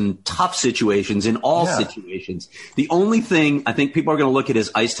plays in tough situations, in all situations. The only thing I think people are going to look at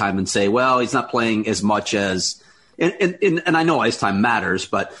his ice time and say, well, he's not playing as much as. And I know ice time matters,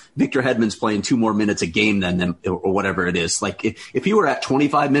 but Victor Hedman's playing 2 more minutes a game than them, or whatever it is. Like if he were at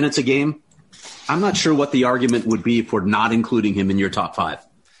 25 minutes a game, I'm not sure what the argument would be for not including him in your top 5.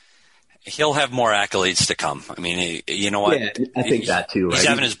 He'll have more accolades to come. You know what? Yeah, I think that too. Right? He's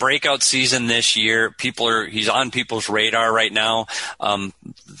having his breakout season this year. He's on people's radar right now.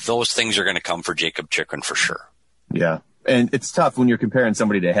 Those things are going to come for Jacob Chychrun for sure. Yeah, and it's tough when you're comparing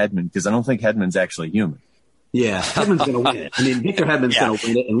somebody to Hedman because I don't think Hedman's actually human. Yeah, Hedman's going to win it. Victor Hedman's going to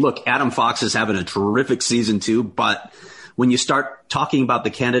win it. And look, Adam Fox is having a terrific season too. But when you start talking about the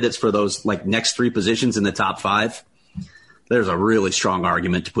candidates for those next 3 positions in the top 5, there's a really strong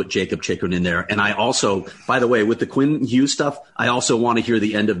argument to put Jacob Chychrun in there. And I also, by the way, with the Quinn Hughes stuff, I also want to hear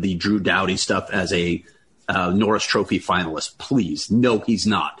the end of the Drew Doughty stuff as a Norris Trophy finalist. Please. No, he's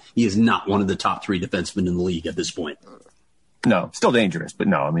not. He is not one of the top 3 defensemen in the league at this point. No, still dangerous, but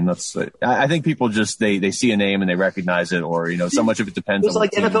no, I think people just, they see a name and they recognize it, or, so much of it depends on. It's like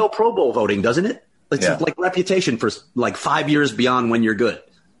NFL Pro Bowl voting, doesn't it? It's like reputation for 5 years beyond when you're good.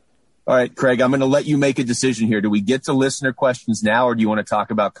 All right, Craig, I'm going to let you make a decision here. Do we get to listener questions now, or do you want to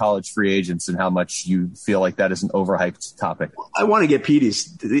talk about college free agents and how much you feel like that is an overhyped topic? I want to get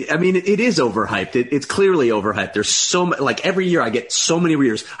Petey's. It is overhyped. It's clearly overhyped. There's so much, every year I get so many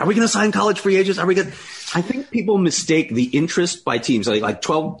readers. Are we going to sign college free agents? I think people mistake the interest by teams. Like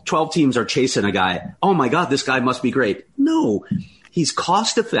 12 teams are chasing a guy. Oh my God, this guy must be great. No, he's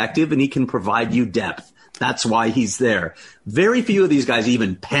cost effective and he can provide you depth. That's why he's there. Very few of these guys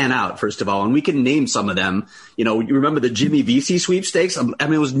even pan out, first of all, and we can name some of them. You remember the Jimmy Vesey sweepstakes? It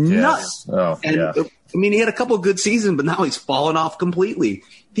was nuts. Oh, and he had a couple of good seasons, but now he's fallen off completely.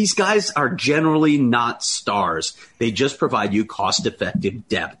 These guys are generally not stars. They just provide you cost-effective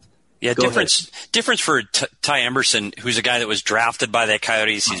depth. Yeah, difference for Ty Emberson, who's a guy that was drafted by the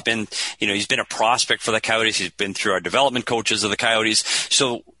Coyotes. He's been a prospect for the Coyotes. He's been through our development coaches of the Coyotes.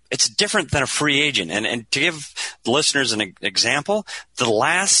 So it's different than a free agent. And to give the listeners an example, the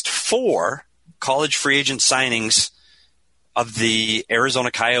last 4 college free agent signings of the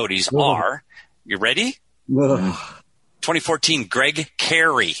Arizona Coyotes are, you ready? 2014, Greg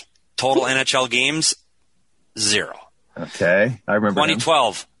Carey, total NHL games, 0. Okay, I remember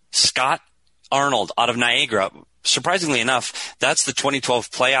 2012, Scott Arnold out of Niagara. Surprisingly enough, that's the 2012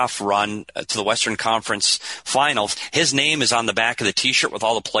 playoff run to the Western Conference Finals. His name is on the back of the T-shirt with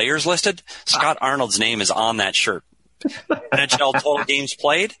all the players listed. Scott Arnold's name is on that shirt. NHL total games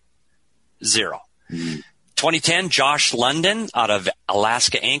played, 0. 2010, Josh London out of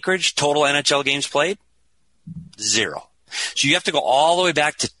Alaska Anchorage, total NHL games played, 0. So you have to go all the way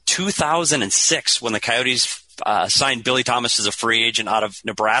back to 2006 when the Coyotes signed Billy Thomas as a free agent out of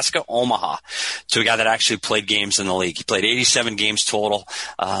Nebraska, Omaha, to a guy that actually played games in the league. He played 87 games total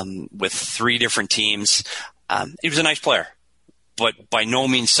with 3 different teams. He was a nice player, but by no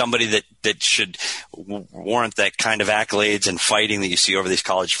means somebody that should warrant that kind of accolades and fighting that you see over these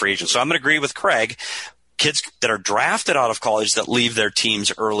college free agents. So I'm going to agree with Craig. Kids that are drafted out of college that leave their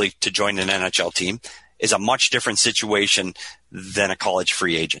teams early to join an NHL team is a much different situation than a college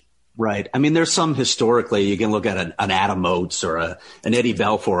free agent. Right. I mean, there's some historically, you can look at an Adam Oates or an Eddie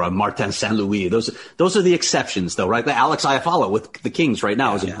Belfour, a Martin St. Louis. Those are the exceptions, though, right? Alex Iafallo with the Kings right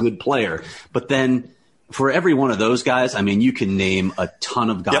now is a good player. But then for every one of those guys, I mean, you can name a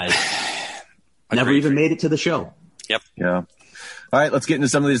ton of guys never even made it to the show. Yep. Yeah. All right, let's get into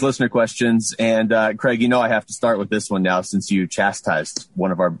some of these listener questions. And Craig, you know I have to start with this one now since you chastised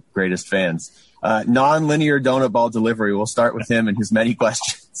one of our greatest fans. Non-linear donut ball delivery. We'll start with him and his many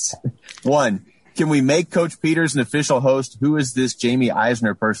questions. 1, can we make Coach Peters an official host? Who is this Jamie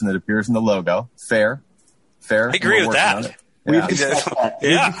Eisner person that appears in the logo? Fair. I agree with that. We've discussed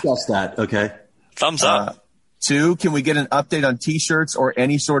that. Okay. Thumbs up. 2, can we get an update on T-shirts or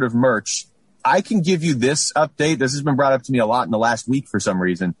any sort of merch? I can give you this update. This has been brought up to me a lot in the last week for some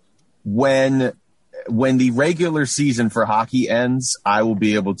reason. When the regular season for hockey ends, I will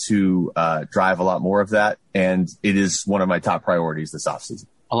be able to drive a lot more of that, and it is one of my top priorities this offseason.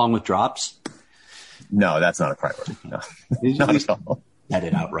 Along with drops? No, that's not a priority. No, not at all. Get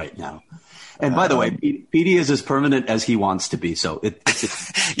it out right now. And by the way, Petey is as permanent as he wants to be. So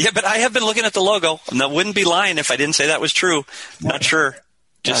yeah, but I have been looking at the logo, and I wouldn't be lying if I didn't say that was true. Not sure.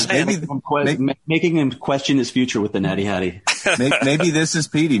 Just making him question his future with the Natty Hattie. Maybe this is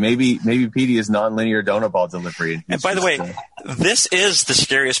Petey. Maybe Petey is non-linear donut ball delivery. And by the way, this is the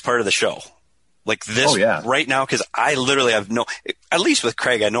scariest part of the show. Like this right now, because I literally have at least with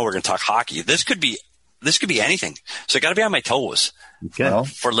Craig, I know we're going to talk hockey. This could be anything. So I got to be on my toes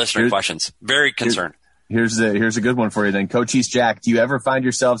for listener questions. Very concerned. Here's a good one for you then. Coach East Jack, do you ever find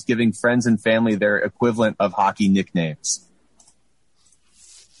yourselves giving friends and family their equivalent of hockey nicknames?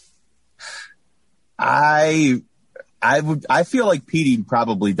 I feel like Petey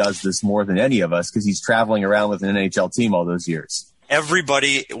probably does this more than any of us because he's traveling around with an NHL team all those years.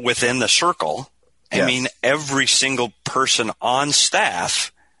 Everybody within the circle, I mean, every single person on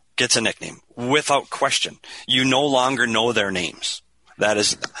staff gets a nickname without question. You no longer know their names. That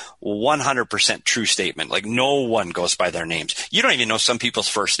is 100% true statement. Like no one goes by their names. You don't even know some people's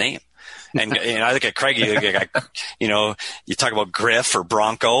first name. And I look at Craig, you talk about Griff or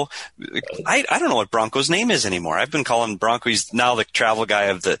Bronco. I don't know what Bronco's name is anymore. I've been calling Bronco. He's now the travel guy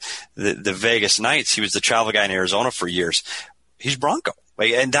of the Vegas Knights. He was the travel guy in Arizona for years. He's Bronco.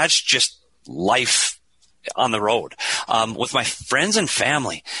 And that's just life on the road. With my friends and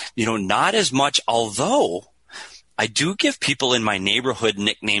family, not as much, although I do give people in my neighborhood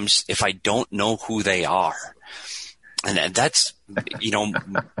nicknames if I don't know who they are. And that's,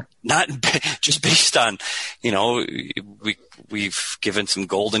 not just based on, we've given some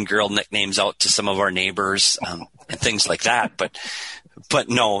Golden Girl nicknames out to some of our neighbors, and things like that. But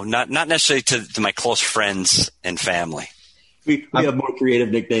no, not necessarily to my close friends and family. We have more creative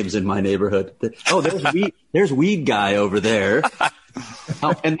nicknames in my neighborhood. Oh, there's Weed Guy over there.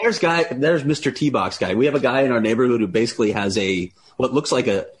 And there's Mr. T-Box Guy. We have a guy in our neighborhood who basically has what looks like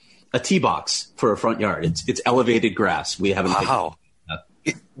a tee box for a front yard. It's elevated grass. We haven't. Wow.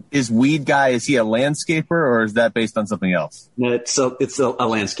 Is Weed Guy, is he a landscaper or is that based on something else? No, it's a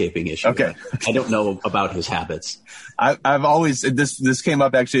landscaping issue. Okay. I don't know about his habits. I've always, this came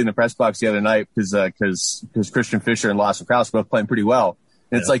up actually in the press box the other night because Christian Fisher and Lawson Krause both playing pretty well.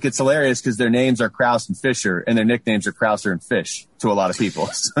 And it's hilarious because their names are Krause and Fisher and their nicknames are Krauser and Fish to a lot of people.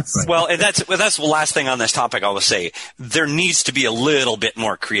 Well, and that's the last thing on this topic I will say. There needs to be a little bit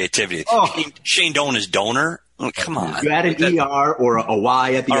more creativity. Shane Doan is Donor. Come on. You add an ER or a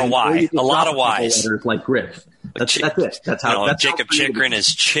Y at the end. Or a Y. A lot of Ys. Letters like Griff. That's it. That's how. That's Jacob how Chikrin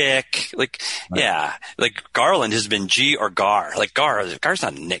is Chick. Like, right. Yeah, like Garland has been G or Gar. Like Gar's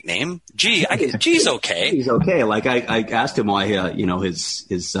not a nickname. G, I guess G's okay. He's okay. Like I asked him why,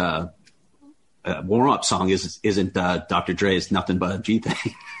 his warm up song isn't Dr. Dre's Nothing But a G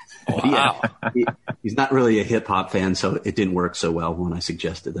Thing. Wow. He's not really a hip hop fan, so it didn't work so well when I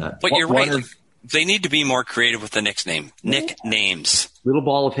suggested that. But you're right. Like, they need to be more creative with the nicknames. Little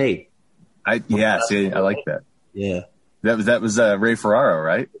Ball of Hate. I like that. Yeah. That was Ray Ferraro,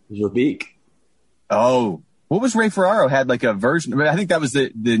 right? It was Rabik. Oh, what was Ray Ferraro had like a version? I think that was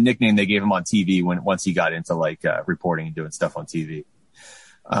the nickname they gave him on TV once he got into like reporting and doing stuff on TV.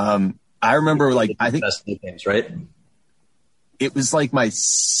 I remember I think best nicknames, right? It was like my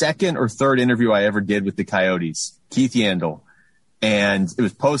second or third interview I ever did with the Coyotes, Keith Yandel. And it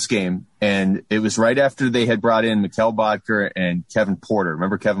was post game, and it was right after they had brought in Mikkel Boedker and Kevin Porter.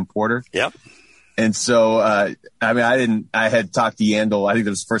 Remember Kevin Porter? Yep. And so, I had talked to Yandel. I think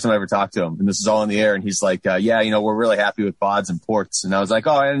that was the first time I ever talked to him, and this is all in the air. And he's like, we're really happy with Bods and Ports. And I was like,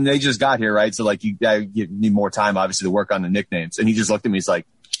 oh, and they just got here, right? So like, you need more time, obviously, to work on the nicknames. And he just looked at me. He's like,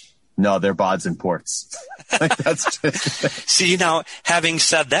 no, they're Bods and Ports. Like, that's just... See, now, having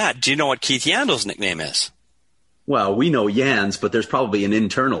said that, do you know what Keith Yandel's nickname is? Well, we know Jans, but there's probably an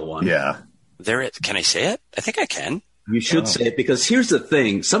internal one. Yeah. Can I say it? I think I can. You should say it, because here's the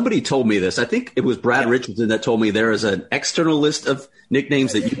thing. Somebody told me this. I think it was Brad Richardson that told me there is an external list of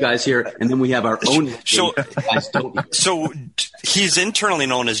nicknames that you guys hear, and then we have our own nicknames. So he's internally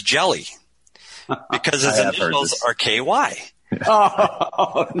known as Jelly because his initials are KY.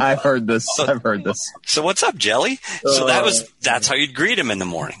 I've heard this. So what's up, Jelly? So that's how you'd greet him in the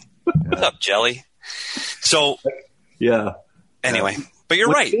morning. What's up, Jelly? So, yeah. Anyway, but you're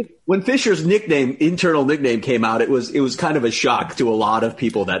right. When Fisher's internal nickname came out, it was kind of a shock to a lot of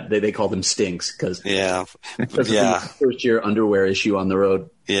people that they called him Stinks because of the first year underwear issue on the road.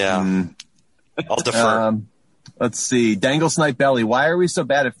 Yeah. I'll defer. Let's see. Dangle Snipe Belly. Why are we so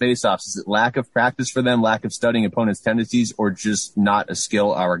bad at faceoffs? Is it lack of practice for them, lack of studying opponents' tendencies, or just not a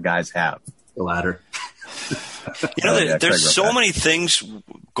skill our guys have? The latter. There's so many things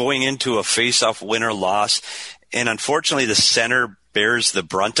going into a face-off win or loss, and unfortunately the center bears the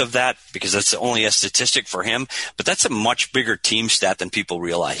brunt of that because that's only a statistic for him, but that's a much bigger team stat than people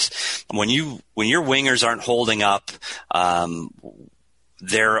realize. When your wingers aren't holding up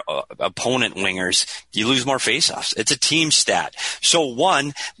their opponent wingers, you lose more face-offs. It's a team stat. So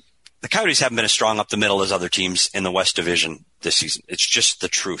one, the Coyotes haven't been as strong up the middle as other teams in the West Division this season. It's just the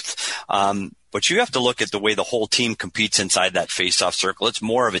truth. But you have to look at the way the whole team competes inside that face-off circle. It's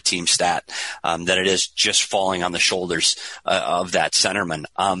more of a team stat than it is just falling on the shoulders of that centerman.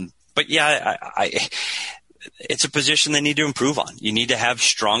 But yeah, it's a position they need to improve on. You need to have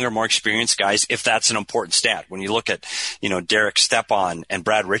stronger, more experienced guys if that's an important stat. When you look at, Derek Stepan and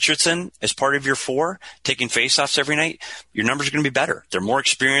Brad Richardson as part of your four, taking faceoffs every night, your numbers are going to be better. They're more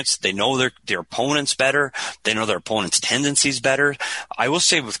experienced. They know their opponents better. They know their opponents' tendencies better. I will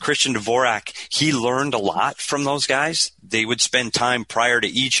say with Christian Dvorak, he learned a lot from those guys. They would spend time prior to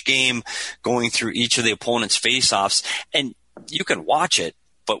each game going through each of the opponent's faceoffs, and you can watch it,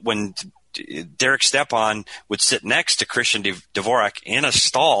 but when Derek Stepan would sit next to Christian Dvorak in a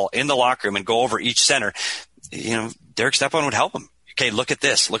stall in the locker room and go over each center, Derek Stepan would help him. Okay, look at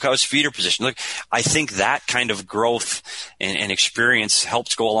this. Look how his feet are positioned. Look, I think that kind of growth and experience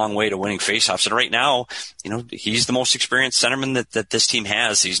helps go a long way to winning faceoffs. And right now, he's the most experienced centerman that this team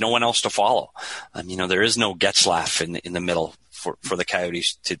has. He's no one else to follow. There is no Getzlaff in the middle for the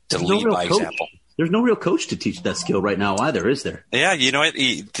Coyotes to lead by example. There's no real coach to teach that skill right now either, is there? Yeah,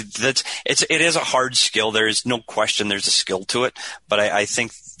 it is a hard skill. There is no question there's a skill to it, but I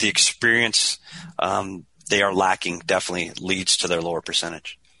think the experience they are lacking definitely leads to their lower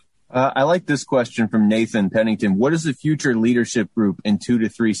percentage. I like this question from Nathan Pennington. What is the future leadership group in 2 to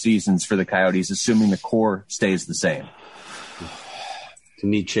 3 seasons for the Coyotes, assuming the core stays the same? To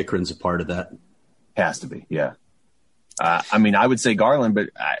me, Chikrin's a part of that. Has to be, yeah. I would say Garland, but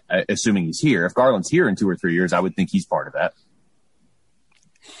assuming he's here. If Garland's here in 2 or 3 years, I would think he's part of that.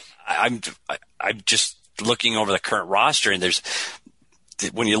 I'm just looking over the current roster, and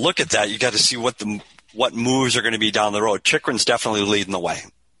when you look at that, you got to see what moves are going to be down the road. Chikrin's definitely leading the way.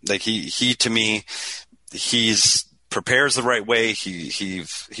 Like he to me, he's prepares the right way.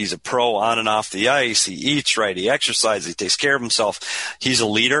 He's a pro on and off the ice. He eats right. He exercises. He takes care of himself. He's a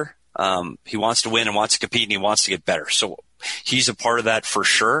leader. He wants to win and wants to compete, and he wants to get better. So he's a part of that for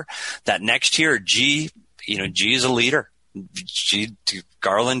sure. That next year, G is a leader.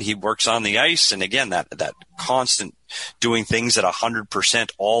 Garland, he works on the ice, and again, that constant doing things at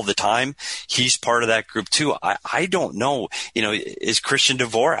 100% all the time, he's part of that group too. I don't know, is Christian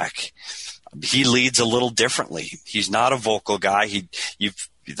Dvorak. He leads a little differently. He's not a vocal guy.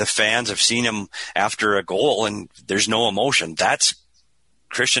 The fans have seen him after a goal and there's no emotion. That's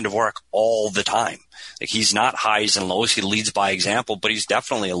Christian Dvorak all the time. Like, he's not highs and lows. He leads by example, but he's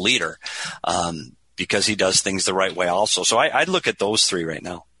definitely a leader because he does things the right way also. So I'd look at those three right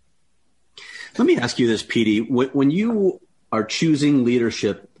now. Let me ask you this, Petey. When you are choosing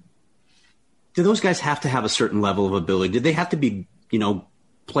leadership, do those guys have to have a certain level of ability? Do they have to be,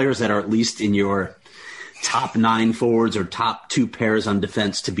 players that are at least in your top 9 forwards or top 2 pairs on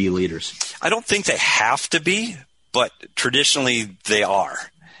defense to be leaders? I don't think they have to be, but traditionally they are.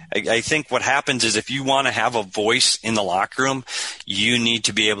 I think what happens is if you want to have a voice in the locker room, you need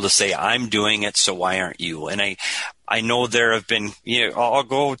to be able to say, I'm doing it, so why aren't you? And I know there have been, I'll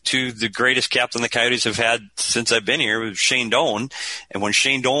go to the greatest captain the Coyotes have had since I've been here, was Shane Doan. And when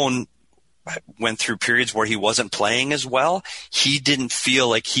Shane Doan went through periods where he wasn't playing as well, he didn't feel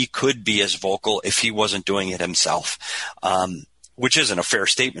like he could be as vocal if he wasn't doing it himself. Which isn't a fair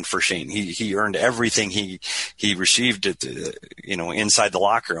statement for Shane. He earned everything he received inside the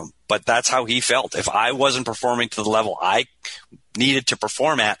locker room. But that's how he felt. If I wasn't performing to the level I needed to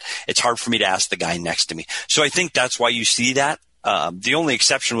perform at, it's hard for me to ask the guy next to me. So I think that's why you see that. The only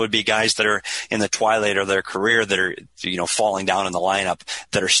exception would be guys that are in the twilight of their career that are, falling down in the lineup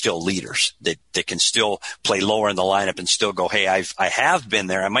that are still leaders. They can still play lower in the lineup and still go, hey, I have been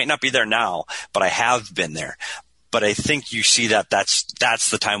there. I might not be there now, but I have been there. But I think you see that's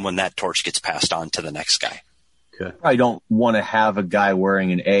the time when that torch gets passed on to the next guy. Okay. I don't want to have a guy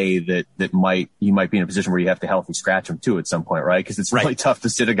wearing an A that you might be in a position where you have to healthy scratch him too at some point, right? Because it's really tough to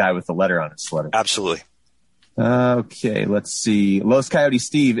sit a guy with the letter on his sweater. Absolutely. Okay, let's see. Los Coyotes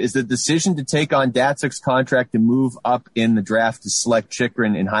Steve, is the decision to take on Datsuk's contract to move up in the draft to select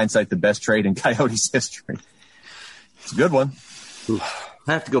Chychrun in hindsight the best trade in Coyotes history? It's a good one.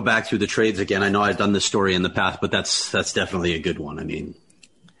 I have to go back through the trades again. I know I've done this story in the past, but that's definitely a good one. I mean,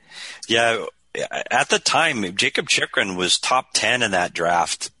 yeah, at the time, Jacob Chychrun was top 10 in that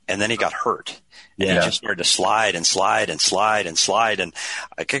draft, and then he got hurt. And he just started to slide and slide and slide and slide. And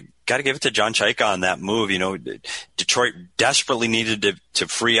I got to give it to John Chaika on that move. Detroit desperately needed to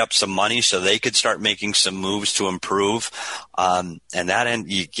free up some money so they could start making some moves to improve. And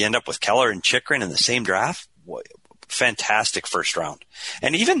you end up with Keller and Chychrun in the same draft. Fantastic first round.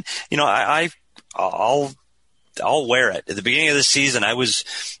 And even, I'll wear it. At the beginning of the season, I was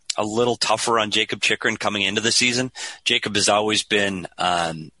a little tougher on Jacob Chychrun coming into the season. Jacob has always been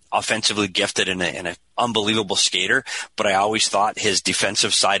offensively gifted and an unbelievable skater, but I always thought his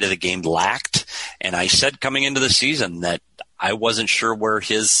defensive side of the game lacked. And I said coming into the season that I wasn't sure where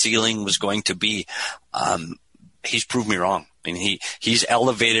his ceiling was going to be. He's proved me wrong. I mean, he's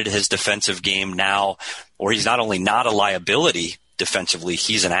elevated his defensive game now, or he's not only not a liability defensively,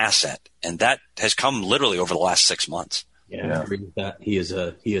 he's an asset. And that has come literally over the last 6 months. Yeah, I agree with that. He is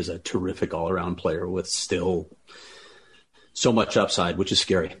a terrific all-around player with still so much upside, which is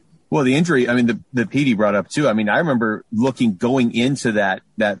scary. Well, the injury, I mean, the Petey brought up too. I mean, I remember going into that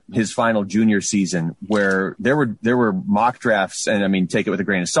his final junior season where there were mock drafts, and I mean, take it with a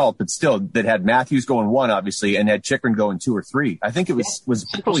grain of salt, but still that had Matthews going 1, obviously, and had Chychrun going 2 or 3. I think it was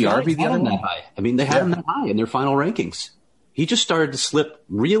Billy Arby the other one. I mean, they had him that high in their final rankings. He just started to slip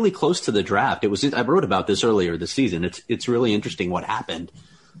really close to the draft. I wrote about this earlier this season. It's really interesting what happened,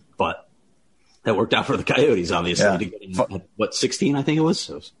 but that worked out for the Coyotes, obviously. Yeah. To get him at, 16, I think it was?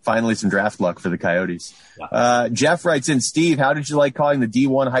 So, finally, some draft luck for the Coyotes. Yeah. Jeff writes in, Steve, how did you like calling the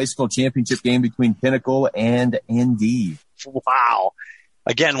D1 high school championship game between Pinnacle and ND? Wow.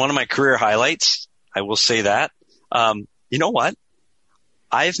 Again, one of my career highlights. I will say that. You know what?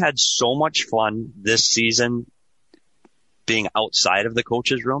 I've had so much fun this season being outside of the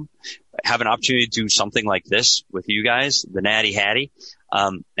coach's room. Have an opportunity to do something like this with you guys, the Natty Hattie.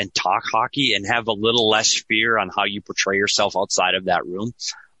 And talk hockey and have a little less fear on how you portray yourself outside of that room,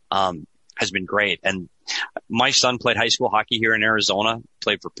 has been great. And my son played high school hockey here in Arizona,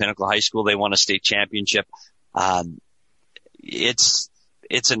 played for Pinnacle High School. They won a state championship. It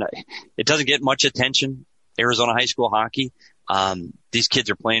doesn't get much attention, Arizona high school hockey. These kids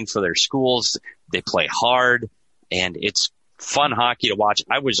are playing for their schools. They play hard, and it's fun hockey to watch.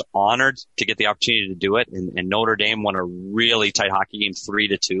 I was honored to get the opportunity to do it, and Notre Dame won a really tight hockey game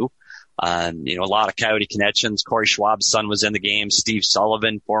 3-2. A lot of Coyote connections. Corey Schwab's son was in the game. Steve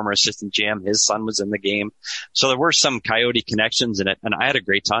Sullivan, former assistant GM, his son was in the game. So there were some Coyote connections in it, and I had a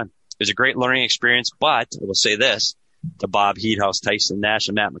great time. It was a great learning experience, but I will say this to Bob Heathouse, Tyson Nash,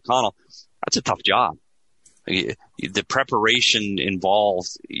 and Matt McConnell, that's a tough job. the preparation involved,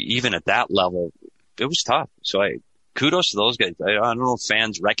 even at that level, it was tough. So kudos to those guys. I don't know if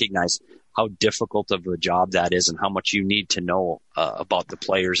fans recognize how difficult of a job that is and how much you need to know about the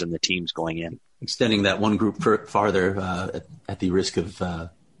players and the teams going in. Extending that one group farther, at the risk of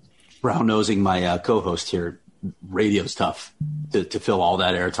brown-nosing my co-host here, radio's tough to fill all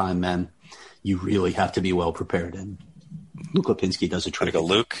that airtime, man. You really have to be well prepared, and Luke Lipinski does a trick.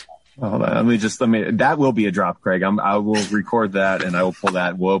 Luke. Hold on, let me. That will be a drop, Craig. I will record that and I will pull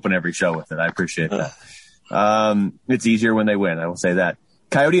that. We'll open every show with it. I appreciate that. It's easier when they win. I will say that.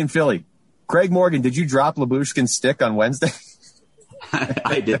 Coyote and Philly. Craig Morgan, did you drop Labushkin's stick on Wednesday?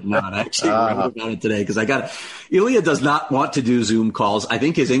 I did not. I actually wrote about it today because Ilya does not want to do Zoom calls. I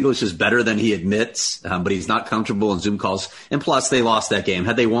think his English is better than he admits, but he's not comfortable in Zoom calls. And plus, they lost that game.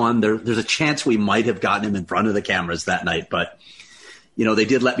 Had they won, there's a chance we might have gotten him in front of the cameras that night. But, they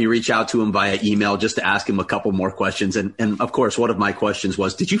did let me reach out to him via email just to ask him a couple more questions. And of course, one of my questions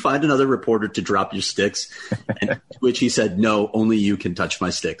was, did you find another reporter to drop your sticks? And to which he said, no, only you can touch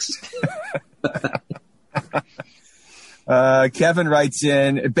my sticks. Kevin writes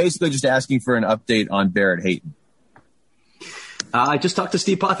in, basically just asking for an update on Barrett Hayton. I just talked to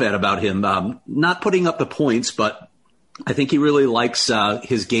Steve Potvin about him, not putting up the points, but I think he really likes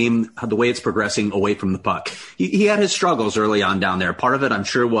his game, the way it's progressing away from the puck. He had his struggles early on down there. Part of it, I'm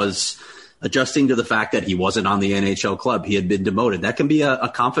sure, was adjusting to the fact that he wasn't on the NHL club. He had been demoted. That can be a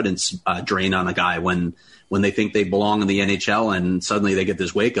confidence drain on a guy when they think they belong in the NHL and suddenly they get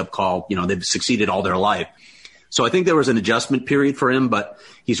this wake-up call. They've succeeded all their life. So I think there was an adjustment period for him, but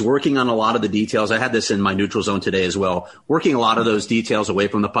he's working on a lot of the details. I had this in my neutral zone today as well, working a lot of those details away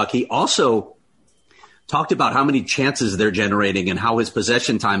from the puck. He also talked about how many chances they're generating and how his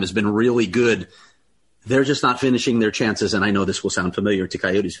possession time has been really good. They're just not finishing their chances, and I know this will sound familiar to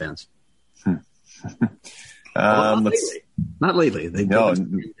Coyotes fans. Not lately. They've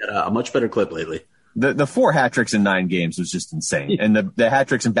been at a much better clip lately. The 4 hat tricks in 9 games was just insane. And the hat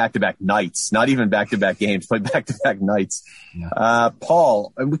tricks in back-to-back nights, not even back-to-back games, but back-to-back nights. Yeah.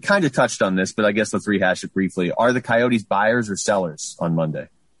 Paul, and we kind of touched on this, but I guess let's rehash it briefly. Are the Coyotes buyers or sellers on Monday?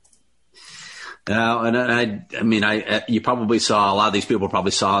 You probably saw, a lot of these people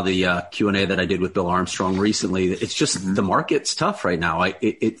probably saw the Q&A that I did with Bill Armstrong recently. It's just the market's tough right now.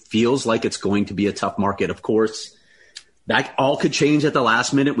 It feels like it's going to be a tough market. Of course, that all could change at the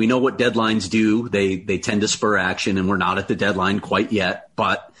last minute. We know what deadlines do. They tend to spur action, and we're not at the deadline quite yet.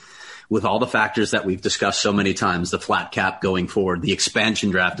 But with all the factors that we've discussed so many times, the flat cap going forward, the expansion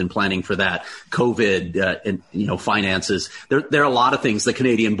draft and planning for that, COVID, and finances, there are a lot of things, the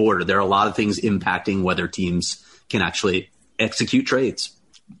Canadian border, there are a lot of things impacting whether teams can actually execute trades.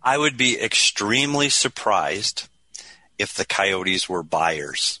 I would be extremely surprised if the Coyotes were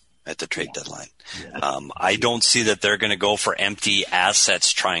buyers at the trade deadline. Yeah. I don't see that they're going to go for empty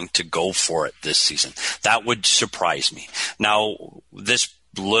assets trying to go for it this season. That would surprise me. Now, this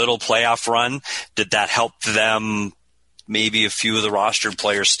little playoff run, did that help them, maybe a few of the rostered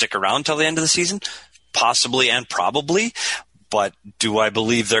players stick around till the end of the season? Possibly and probably. But do I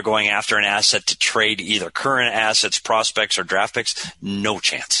believe they're going after an asset to trade either current assets, prospects, or draft picks? No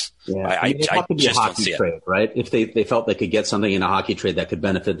chance. Yeah. I just don't see trade, it. Right? If they felt they could get something in a hockey trade that could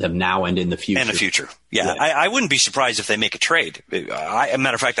benefit them now and in the future. In the future. Yeah. I wouldn't be surprised if they make a trade. As a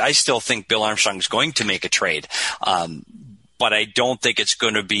matter of fact, I still think Bill Armstrong is going to make a trade. But I don't think it's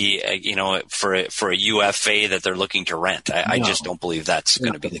going to be, for a UFA that they're looking to rent. I just don't believe that's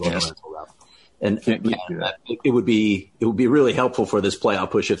going to be the case. And it would be really helpful for this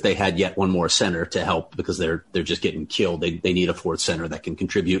playoff push if they had yet one more center to help, because they're just getting killed. They need a fourth center that can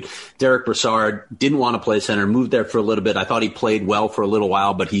contribute. Derek Brassard didn't want to play center, moved there for a little bit. I thought he played well for a little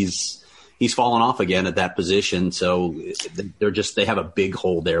while, but he's fallen off again at that position. So they have a big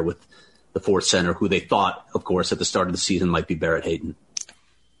hole there with the fourth center, who they thought, of course, at the start of the season might be Barrett Hayton.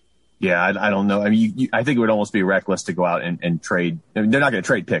 Yeah, I don't know. I mean, I think it would almost be reckless to go out and trade. I mean, they're not going to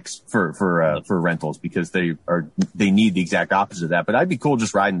trade picks for rentals, because they need the exact opposite of that. But I'd be cool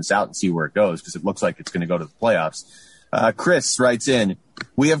just riding this out and see where it goes, because it looks like it's going to go to the playoffs. Chris writes in,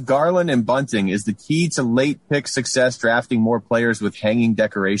 we have Garland and Bunting. Is the key to late pick success drafting more players with hanging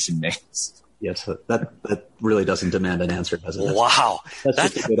decoration names? Yes, that really doesn't demand an answer, does it? Wow.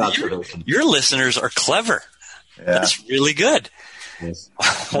 That's just a good observation. Your listeners are clever. Yeah. That's really good. Yes.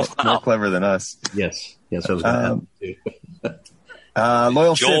 Wow. More clever than us. Yes. I was going to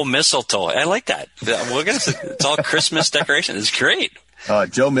Loyal Joe Mistletoe. I like that. It's all Christmas decoration. It's great.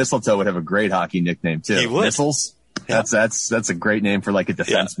 Joe Mistletoe would have a great hockey nickname too. He would. Missiles. Yeah. That's a great name for like a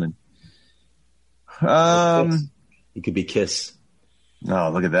defenseman. He could be Kiss.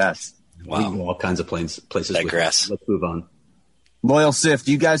 Oh, look at that. We can go all kinds of places. Digress. Let's move on. Loyal Sif,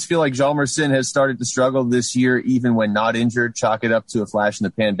 do you guys feel like Hjalmarsson has started to struggle this year, even when not injured? Chalk it up to a flash in the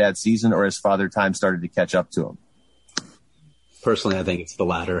pan bad season, or has Father Time started to catch up to him? Personally, I think it's the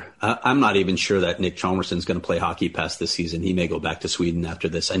latter. I'm not even sure that Nick Hjalmarsson is going to play hockey past this season. He may go back to Sweden after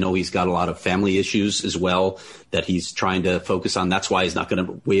this. I know he's got a lot of family issues as well that he's trying to focus on. That's why he's not going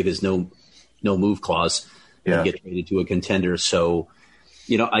to waive his no move clause and get traded to a contender. So,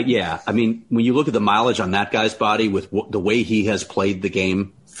 I mean, when you look at the mileage on that guy's body with the way he has played the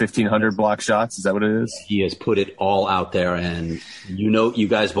game, 1,500 block shots, is that what it is? He has put it all out there. And you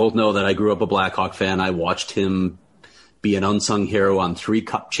guys both know that I grew up a Blackhawk fan. I watched him be an unsung hero on 3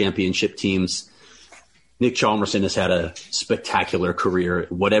 Cup championship teams. Nick Hjalmarsson has had a spectacular career,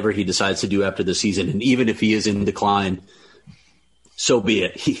 whatever he decides to do after the season. And even if he is in decline, so be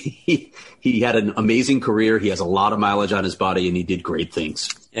it. He had an amazing career. He has a lot of mileage on his body, and he did great things.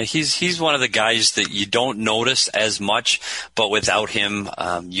 Yeah, he's one of the guys that you don't notice as much, but without him,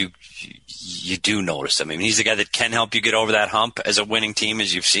 you do notice him. I mean, he's a guy that can help you get over that hump as a winning team,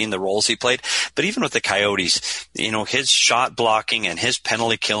 as you've seen the roles he played. But even with the Coyotes, his shot blocking and his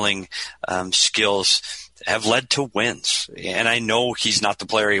penalty killing skills have led to wins. And I know he's not the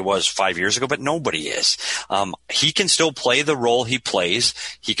player he was 5 years ago, but nobody is. He can still play the role he plays.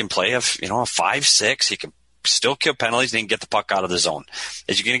 He can play a 5-6. He can still kill penalties and he can get the puck out of the zone.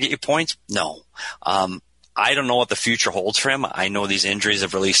 Is he going to get you points? No. I don't know what the future holds for him. I know these injuries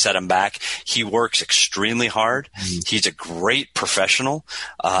have really set him back. He works extremely hard. He's a great professional.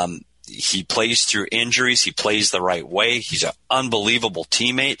 He plays through injuries. He plays the right way. He's an unbelievable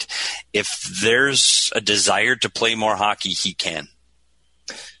teammate. If there's a desire to play more hockey, he can.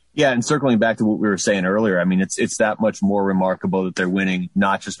 Yeah, and circling back to what we were saying earlier, I mean, it's that much more remarkable that they're winning,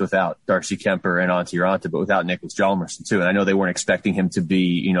 not just without Darcy Kemper and Antti Raanta, but without Niklas Hjalmarsson, too. And I know they weren't expecting him to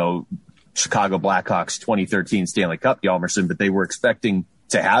be, Chicago Blackhawks 2013 Stanley Cup Hjalmarsson, but they were expecting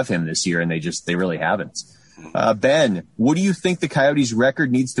to have him this year, and they really haven't. Ben, what do you think the Coyotes'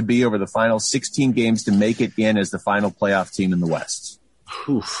 record needs to be over the final 16 games to make it in as the final playoff team in the West?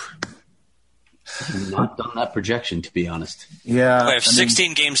 I've not done that projection, to be honest. Yeah. We have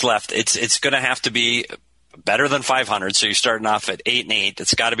 16 games left. It's going to have to be better than 500. So you're starting off at 8-8.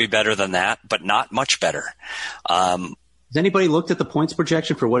 It's got to be better than that, but not much better. Has anybody looked at the points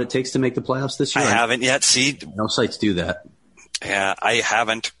projection for what it takes to make the playoffs this year? I haven't yet. See, no sites do that. Yeah, I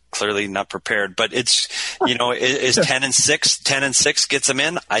haven't. Clearly not prepared, but it's, is 10-6, 10-6 gets them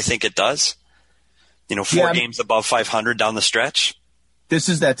in? I think it does. 4 games above 500 down the stretch. This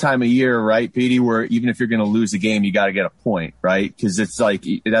is that time of year, right, Petey, where even if you're going to lose a game, you got to get a point, right? Because it's like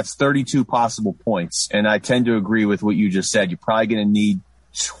that's 32 possible points. And I tend to agree with what you just said. You're probably going to need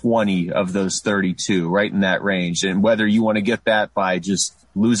 20 of those 32, right in that range. And whether you want to get that by just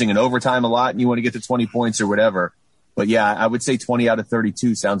losing in overtime a lot and you want to get to 20 points or whatever. But yeah, I would say 20 out of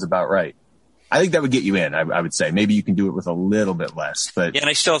 32 sounds about right. I think that would get you in, I would say. Maybe you can do it with a little bit less. But yeah, and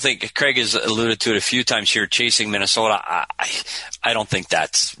I still think Craig has alluded to it a few times here, chasing Minnesota. I don't think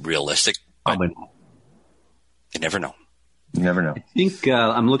that's realistic. Probably not. You never know. You never know. I think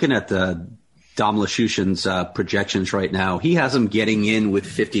I'm looking at the Dom Luszczyszyn's projections right now. He has them getting in with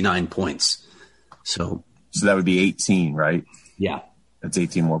 59 points. So that would be 18, right? Yeah. That's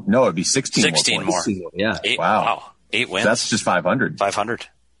 18 more. No, it'd be 16 more. 16 more. Yeah. Wow. 8 wins. So that's just 500. 500.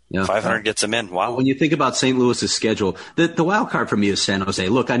 Yeah. 500 gets them in. Wow. When you think about St. Louis's schedule, the wild card for me is San Jose.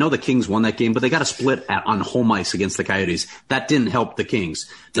 Look, I know the Kings won that game, but they got a split on home ice against the Coyotes. That didn't help the Kings.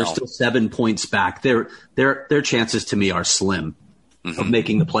 They're still 7 points back. Their chances to me are slim of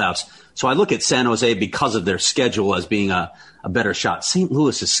making the playoffs. So I look at San Jose because of their schedule as being a better shot. St.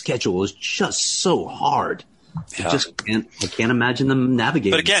 Louis's schedule is just so hard. Yeah. I can't imagine them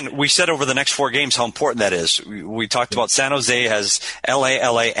navigating. But again, we said over the next 4 games how important that is. We talked about San Jose has LA,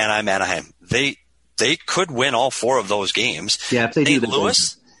 Anaheim. They could win all 4 of those games. Yeah, if they St.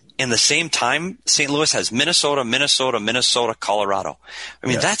 Louis, in the same time, St. Louis has Minnesota, Colorado. I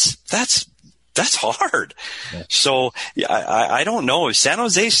mean, that's hard. Yeah. So I don't know. San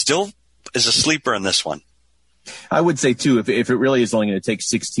Jose still is a sleeper in this one. I would say, too, if it really is only going to take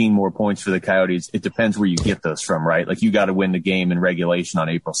 16 more points for the Coyotes, it depends where you get those from, right? Like, you got to win the game in regulation on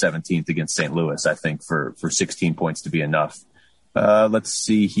April 17th against St. Louis, I think, for 16 points to be enough. Let's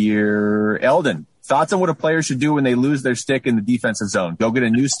see here. Eldon, thoughts on what a player should do when they lose their stick in the defensive zone? Go get a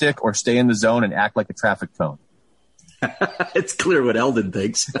new stick or stay in the zone and act like a traffic cone? It's clear what Eldon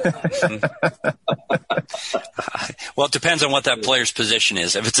thinks. Well, it depends on what that player's position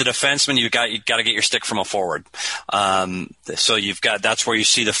is. If it's a defenseman, you got to get your stick from a forward. So that's where you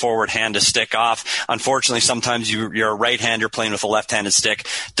see the forward hand to stick off. Unfortunately, sometimes you're a right-hander playing with a left-handed stick.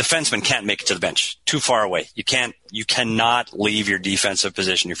 Defenseman can't make it to the bench. Too far away. You cannot leave your defensive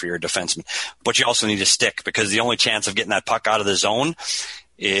position if you're a defenseman. But you also need a stick, because the only chance of getting that puck out of the zone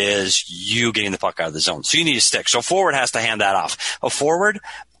is you getting the puck out of the zone. So you need a stick. So forward has to hand that off. A forward,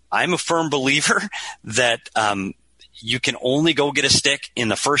 I'm a firm believer that you can only go get a stick in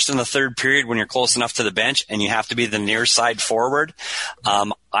the first and the third period when you're close enough to the bench, and you have to be the near side forward.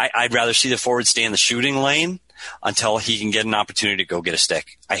 I'd rather see the forward stay in the shooting lane until he can get an opportunity to go get a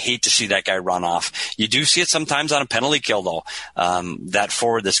stick. I hate to see that guy run off. You do see it sometimes on a penalty kill, though. That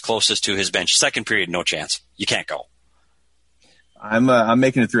forward that's closest to his bench. Second period, no chance. You can't go. I'm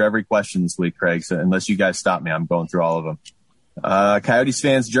making it through every question this week, Craig. So unless you guys stop me, I'm going through all of them. Coyotes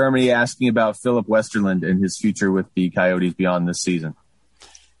fans Germany asking about Philip Westerlund and his future with the Coyotes beyond this season.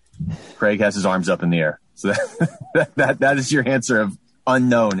 Craig has his arms up in the air. So that is your answer of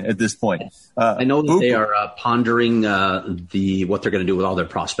unknown at this point. I know that they are pondering what they're going to do with all their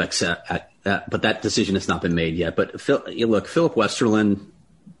prospects, but that decision has not been made yet. But Philip Westerlund,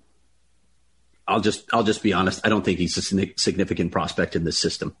 I'll just be honest. I don't think he's a significant prospect in this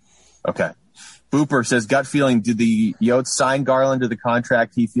system. Okay. Booper says, gut feeling, did the Yotes sign Garland to the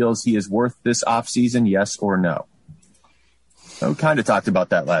contract he feels he is worth this offseason, yes or no? We kind of talked about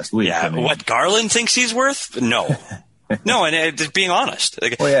that last week. Yeah, what Garland thinks he's worth? No. No, and just being honest.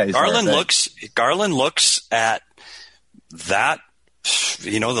 Garland looks at that,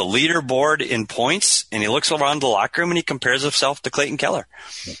 the leaderboard in points, and he looks around the locker room and he compares himself to Clayton Keller.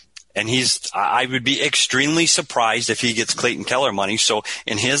 And I would be extremely surprised if he gets Clayton Keller money. So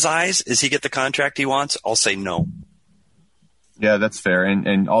in his eyes, does he get the contract he wants? I'll say no. Yeah, that's fair.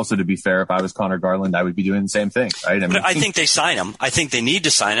 And also, to be fair, if I was Connor Garland, I would be doing the same thing, right? But I think they sign him. I think they need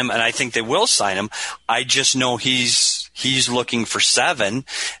to sign him, and I think they will sign him. I just know he's looking for 7,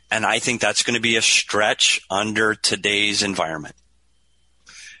 and I think that's going to be a stretch under today's environment.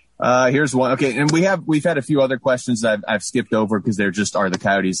 Here's one. Okay. And we've had a few other questions that I've skipped over because they're just, are the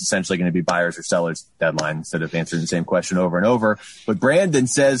Coyotes essentially going to be buyers or sellers deadline instead of answering the same question over and over. But Brandon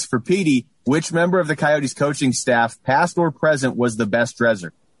says, for Petey, which member of the Coyotes coaching staff, past or present, was the best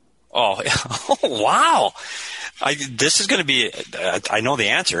dresser? Oh, wow. This is going to be, I know the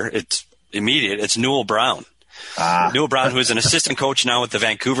answer. It's immediate. It's Newell Brown. Newell Brown, who is an assistant coach now with the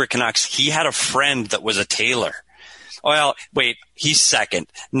Vancouver Canucks. He had a friend that was a tailor. Well, wait, he's second.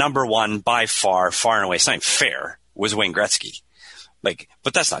 Number one, by far and away, it's not even fair, was Wayne Gretzky.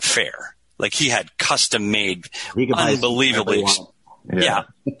 But that's not fair. He had custom made, unbelievably. Yeah.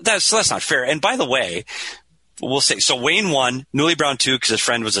 That's not fair. And by the way, we'll say, so Wayne won, Newell Brown 2, because his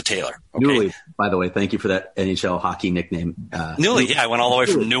friend was a tailor. Okay? Newell, by the way, thank you for that NHL hockey nickname. Newell, yeah, I went all the way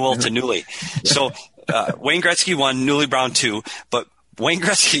from Newell to Newell. So Wayne Gretzky won, Newell Brown 2, but Wayne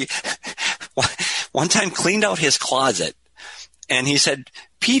Gretzky one time cleaned out his closet, and he said,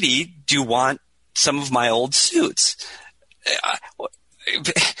 Petey, do you want some of my old suits?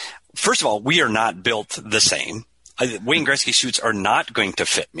 First of all, we are not built the same. Wayne Gretzky suits are not going to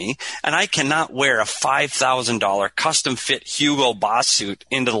fit me, and I cannot wear a $5,000 custom fit Hugo Boss suit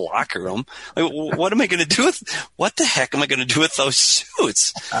into the locker room. What am I going to do what the heck am I going to do with those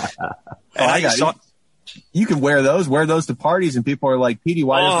suits? You can wear those to parties, and people are like, Petey,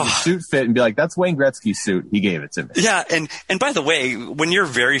 why doesn't the suit fit? And be like, that's Wayne Gretzky's suit. He gave it to me. Yeah, and by the way, when you're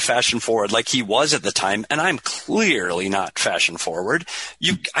very fashion forward, like he was at the time, and I'm clearly not fashion forward,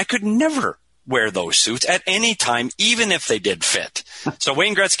 I could never wear those suits at any time, even if they did fit. So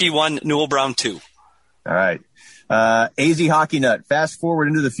Wayne Gretzky won, Newell Brown 2. All right. AZ Hockey Nut, fast forward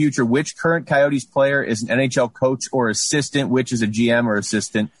into the future. Which current Coyotes player is an NHL coach or assistant? Which is a GM or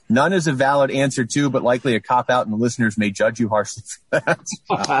assistant? None is a valid answer to, but likely a cop-out, and the listeners may judge you harshly for that.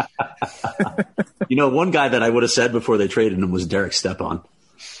 One guy that I would have said before they traded him was Derek Stepan,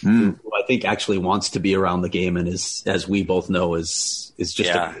 who I think actually wants to be around the game and is, as we both know, is just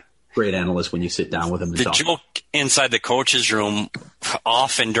a great analyst when you sit down with him. The joke inside the coach's room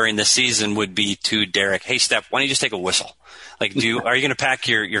often during the season would be to Derek, hey, Steph, why don't you just take a whistle? Are you going to pack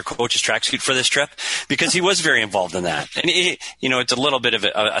your coach's tracksuit for this trip? Because he was very involved in that. And, it's a little bit of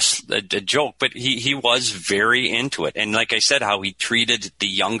a joke, but he was very into it. And like I said, how he treated the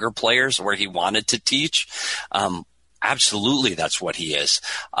younger players where he wanted to teach, absolutely that's what he is.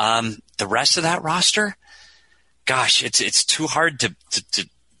 The rest of that roster, gosh, it's too hard to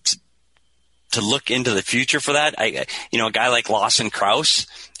to look into the future for that. A guy like Lawson Krause,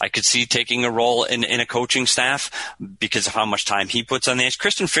 I could see taking a role in a coaching staff because of how much time he puts on the ice.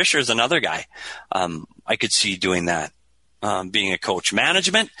 Kristen Fisher is another guy. I could see doing that. Being a coach.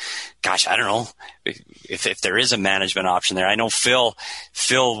 Management, gosh, I don't know if there is a management option there. I know Phil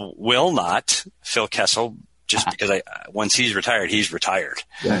Kessel, just because once he's retired, he's retired.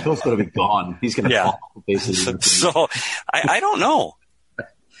 Yeah, Phil's going to be gone. He's going to fall off the face of the earth. So I don't know.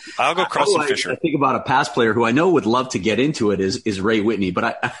 I'll go Krause and Fisher. I think about a past player who I know would love to get into it is Ray Whitney.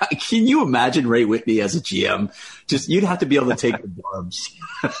 But can you imagine Ray Whitney as a GM? Just you'd have to be able to take the barbs.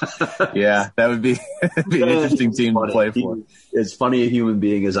 Yeah, that would be an interesting team to play for. As funny a human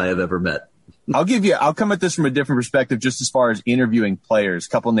being as I have ever met. I'll come at this from a different perspective just as far as interviewing players.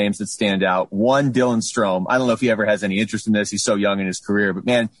 Couple names that stand out. One, Dylan Strome. I don't know if he ever has any interest in this. He's so young in his career, but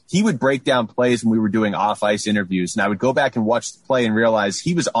man, he would break down plays when we were doing off-ice interviews. And I would go back and watch the play and realize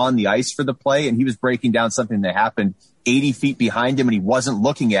he was on the ice for the play and he was breaking down something that happened 80 feet behind him and he wasn't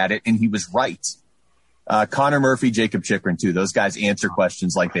looking at it and he was right. Connor Murphy, Jacob Chychrun too. Those guys answer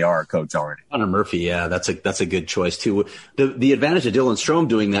questions like they are a coach already. Connor Murphy, yeah, that's a good choice too. The advantage of Dylan Strome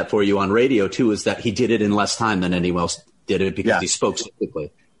doing that for you on radio too is that he did it in less time than anyone else did it because he spoke so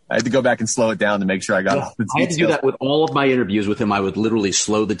quickly. I had to go back and slow it down to make sure I got all the details. I had to do that with all of my interviews with him. I would literally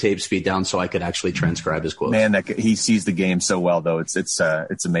slow the tape speed down so I could actually transcribe his quotes. Man, he sees the game so well though. It's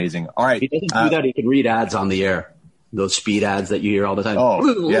amazing. All right. He doesn't do that. He can read ads on the air. Those speed ads that you hear all the time.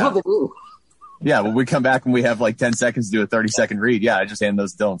 Oh, yeah. Yeah, when we come back and we have like 10 seconds to do a 30-second read, I just hand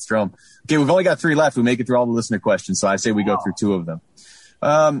those to Dylan Strome. Okay, we've only got 3 left. We make it through all the listener questions, so I say we go through 2 of them.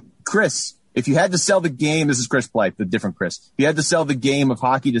 Chris, if you had to sell the game, this is Chris Blythe, the different Chris. If you had to sell the game of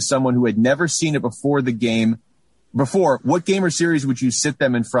hockey to someone who had never seen it before, what game or series would you sit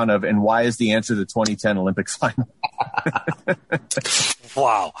them in front of, and why is the answer the 2010 Olympic final?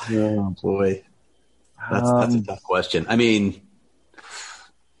 Wow. Oh, boy. That's a tough question. I mean...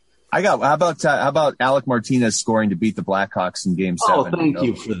 how about Alec Martinez scoring to beat the Blackhawks in Game 7? Oh, thank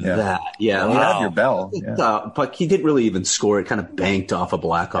you for that. Yeah. Well, you have your bell. But he didn't really even score. It kind of banked off a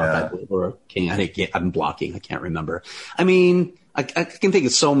Blackhawk or a King. I'm blocking. I can't remember. I mean, I can think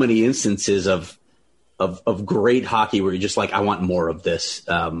of so many instances of great hockey where you're just like, I want more of this.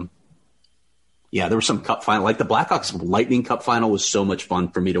 There was some cup final, like the Blackhawks Lightning Cup final was so much fun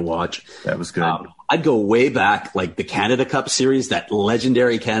for me to watch. That was good. I'd go way back, like the Canada Cup series, that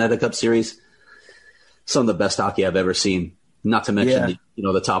legendary Canada Cup series. Some of the best hockey I've ever seen. Not to mention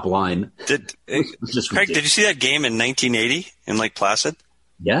the top line. Craig, did you see that game in 1980 in Lake Placid?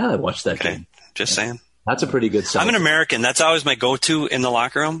 Yeah, I watched that game. Just saying. That's a pretty good sell. I'm an American. That's always my go-to in the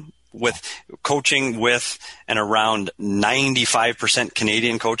locker room. With coaching with and around 95%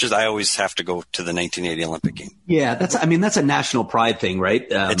 Canadian coaches, I always have to go to the 1980 Olympic game. Yeah, that's a national pride thing, right?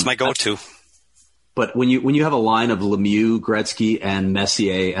 It's my go-to. But when you have a line of Lemieux, Gretzky, and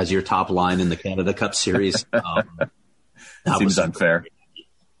Messier as your top line in the Canada Cup series, that seems unfair.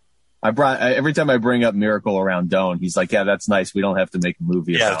 Every time I bring up Miracle around Doan, he's like, "Yeah, that's nice. We don't have to make a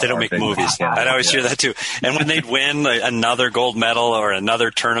movie." Yeah, they don't make movies. I'd always hear that too. And when they'd win another gold medal or another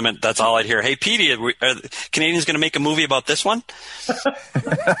tournament, that's all I'd hear. Hey, Petey, are the Canadians going to make a movie about this one?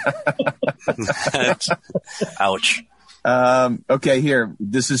 Ouch. Okay, here.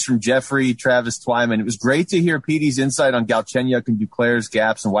 This is from Jeffrey Travis Twyman. It was great to hear Petey's insight on Galchenyuk and Duclair's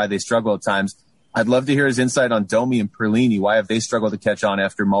gaps and why they struggle at times. I'd love to hear his insight on Domi and Perlini. Why have they struggled to catch on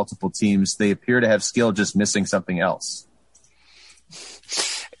after multiple teams? They appear to have skill, just missing something else.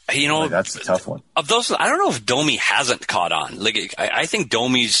 That's a tough one. Of those, I don't know if Domi hasn't caught on. Like, I think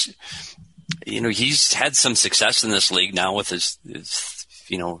Domi's, he's had some success in this league now with his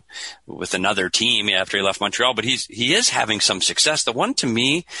with another team after he left Montreal, but he is having some success. The one to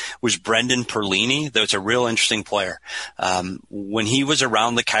me was Brendan Perlini. That's a real interesting player. When he was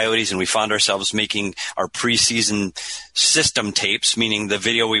around the Coyotes and we found ourselves making our preseason system tapes, meaning the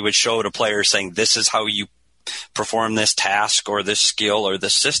video we would show to players saying, this is how you perform this task or this skill or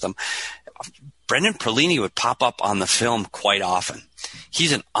this system. Brendan Perlini would pop up on the film quite often.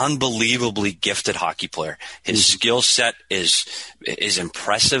 He's an unbelievably gifted hockey player. His skill set is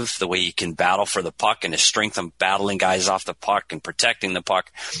impressive, the way he can battle for the puck and his strength on battling guys off the puck and protecting the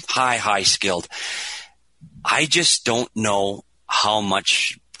puck. High skilled. I just don't know how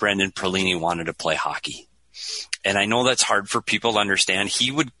much Brendan Perlini wanted to play hockey. And I know that's hard for people to understand. He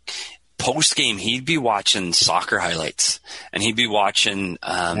would, post-game, he'd be watching soccer highlights and he'd be watching,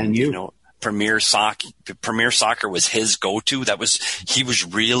 Premier Soccer was his go-to. He was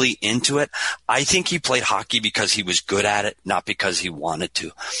really into it. I think he played hockey because he was good at it, not because he wanted to.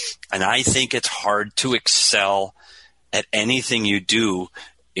 And I think it's hard to excel at anything you do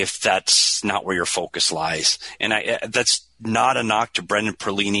if that's not where your focus lies. And that's not a knock to Brendan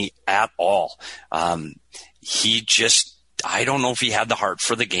Perlini at all. I don't know if he had the heart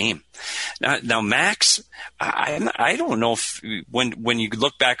for the game. Now Max, I don't know if when you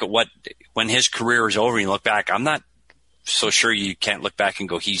look back at when his career is over and you look back, I'm not so sure you can't look back and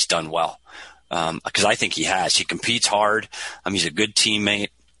go, he's done well. Because I think he has. He competes hard. He's a good teammate.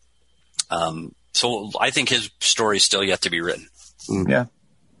 So I think his story is still yet to be written. Yeah.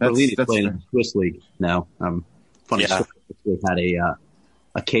 Perlini's playing in the Swiss League now. Funny story. We had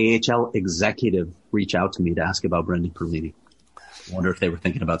a KHL executive reach out to me to ask about Brendan Perlini. I wonder if they were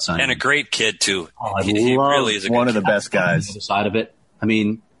thinking about signing and a great kid, too. He really is one of the best guys. The other side of it. I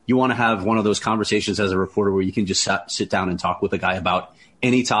mean, you want to have one of those conversations as a reporter where you can just sit down and talk with a guy about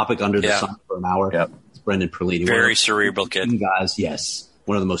any topic under the sun for an hour. Yep. It's Brendan Perlini. Very cerebral kid. Guys, yes.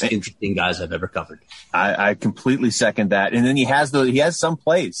 One of the most interesting guys I've ever covered. I completely second that. And then he has some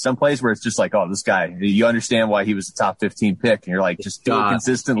plays where it's just like, oh, this guy, you understand why he was a top 15 pick. And you're like, just do it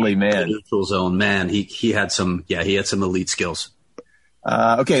consistently, man. Neutral zone, man. He had some elite skills.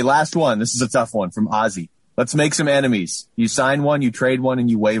 Okay. Last one. This is a tough one from Ozzy. Let's make some enemies. You sign one, you trade one, and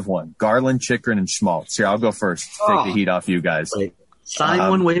you waive one. Garland, Chychrun, and Schmaltz. Here, I'll go first. Take the heat off you guys. Wait. Sign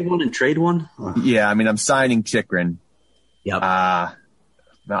one, waive one, and trade one? Yeah. I mean, I'm signing Chychrun. Yep.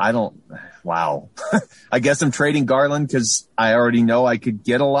 No, I don't. Wow. I guess I'm trading Garland because I already know I could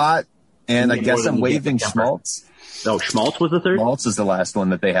get a lot. And I guess I'm waiving Schmaltz. No, Schmaltz was the third? Schmaltz is the last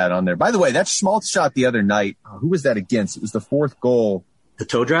one that they had on there. By the way, that Schmaltz shot the other night. Who was that against? It was the fourth goal. The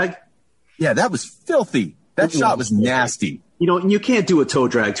toe drag? Yeah, that was filthy. That shot was nasty. You know, you can't do a toe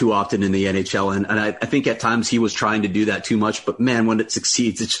drag too often in the NHL. And I think at times he was trying to do that too much. But, man, when it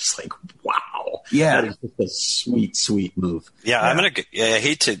succeeds, it's just like, wow. Yeah. That is just a sweet, sweet move. Yeah, I'm going to – I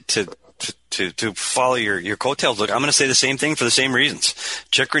hate to follow your coattails. Look, I'm going to say the same thing for the same reasons.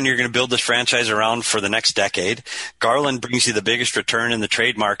 Chychrun, you're going to build this franchise around for the next decade. Garland brings you the biggest return in the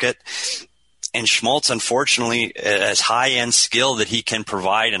trade market. And Schmaltz, unfortunately, as high-end skill that he can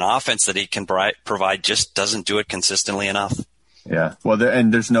provide, an offense that he can provide, just doesn't do it consistently enough. Yeah. Well,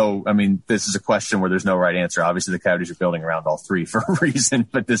 there's no – I mean, this is a question where there's no right answer. Obviously, the Coyotes are building around all three for a reason,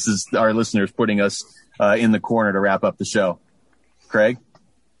 but this is our listeners putting us in the corner to wrap up the show. Craig?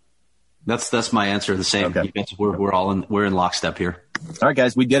 That's my answer. The same. Okay. We're in lockstep here. All right,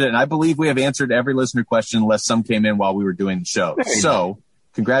 guys, we did it. And I believe we have answered every listener question unless some came in while we were doing the show. So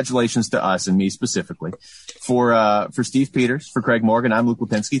congratulations to us and me specifically. For Steve Peters, for Craig Morgan, I'm Luke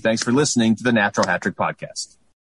Lipinski. Thanks for listening to the Natural Hat Trick Podcast.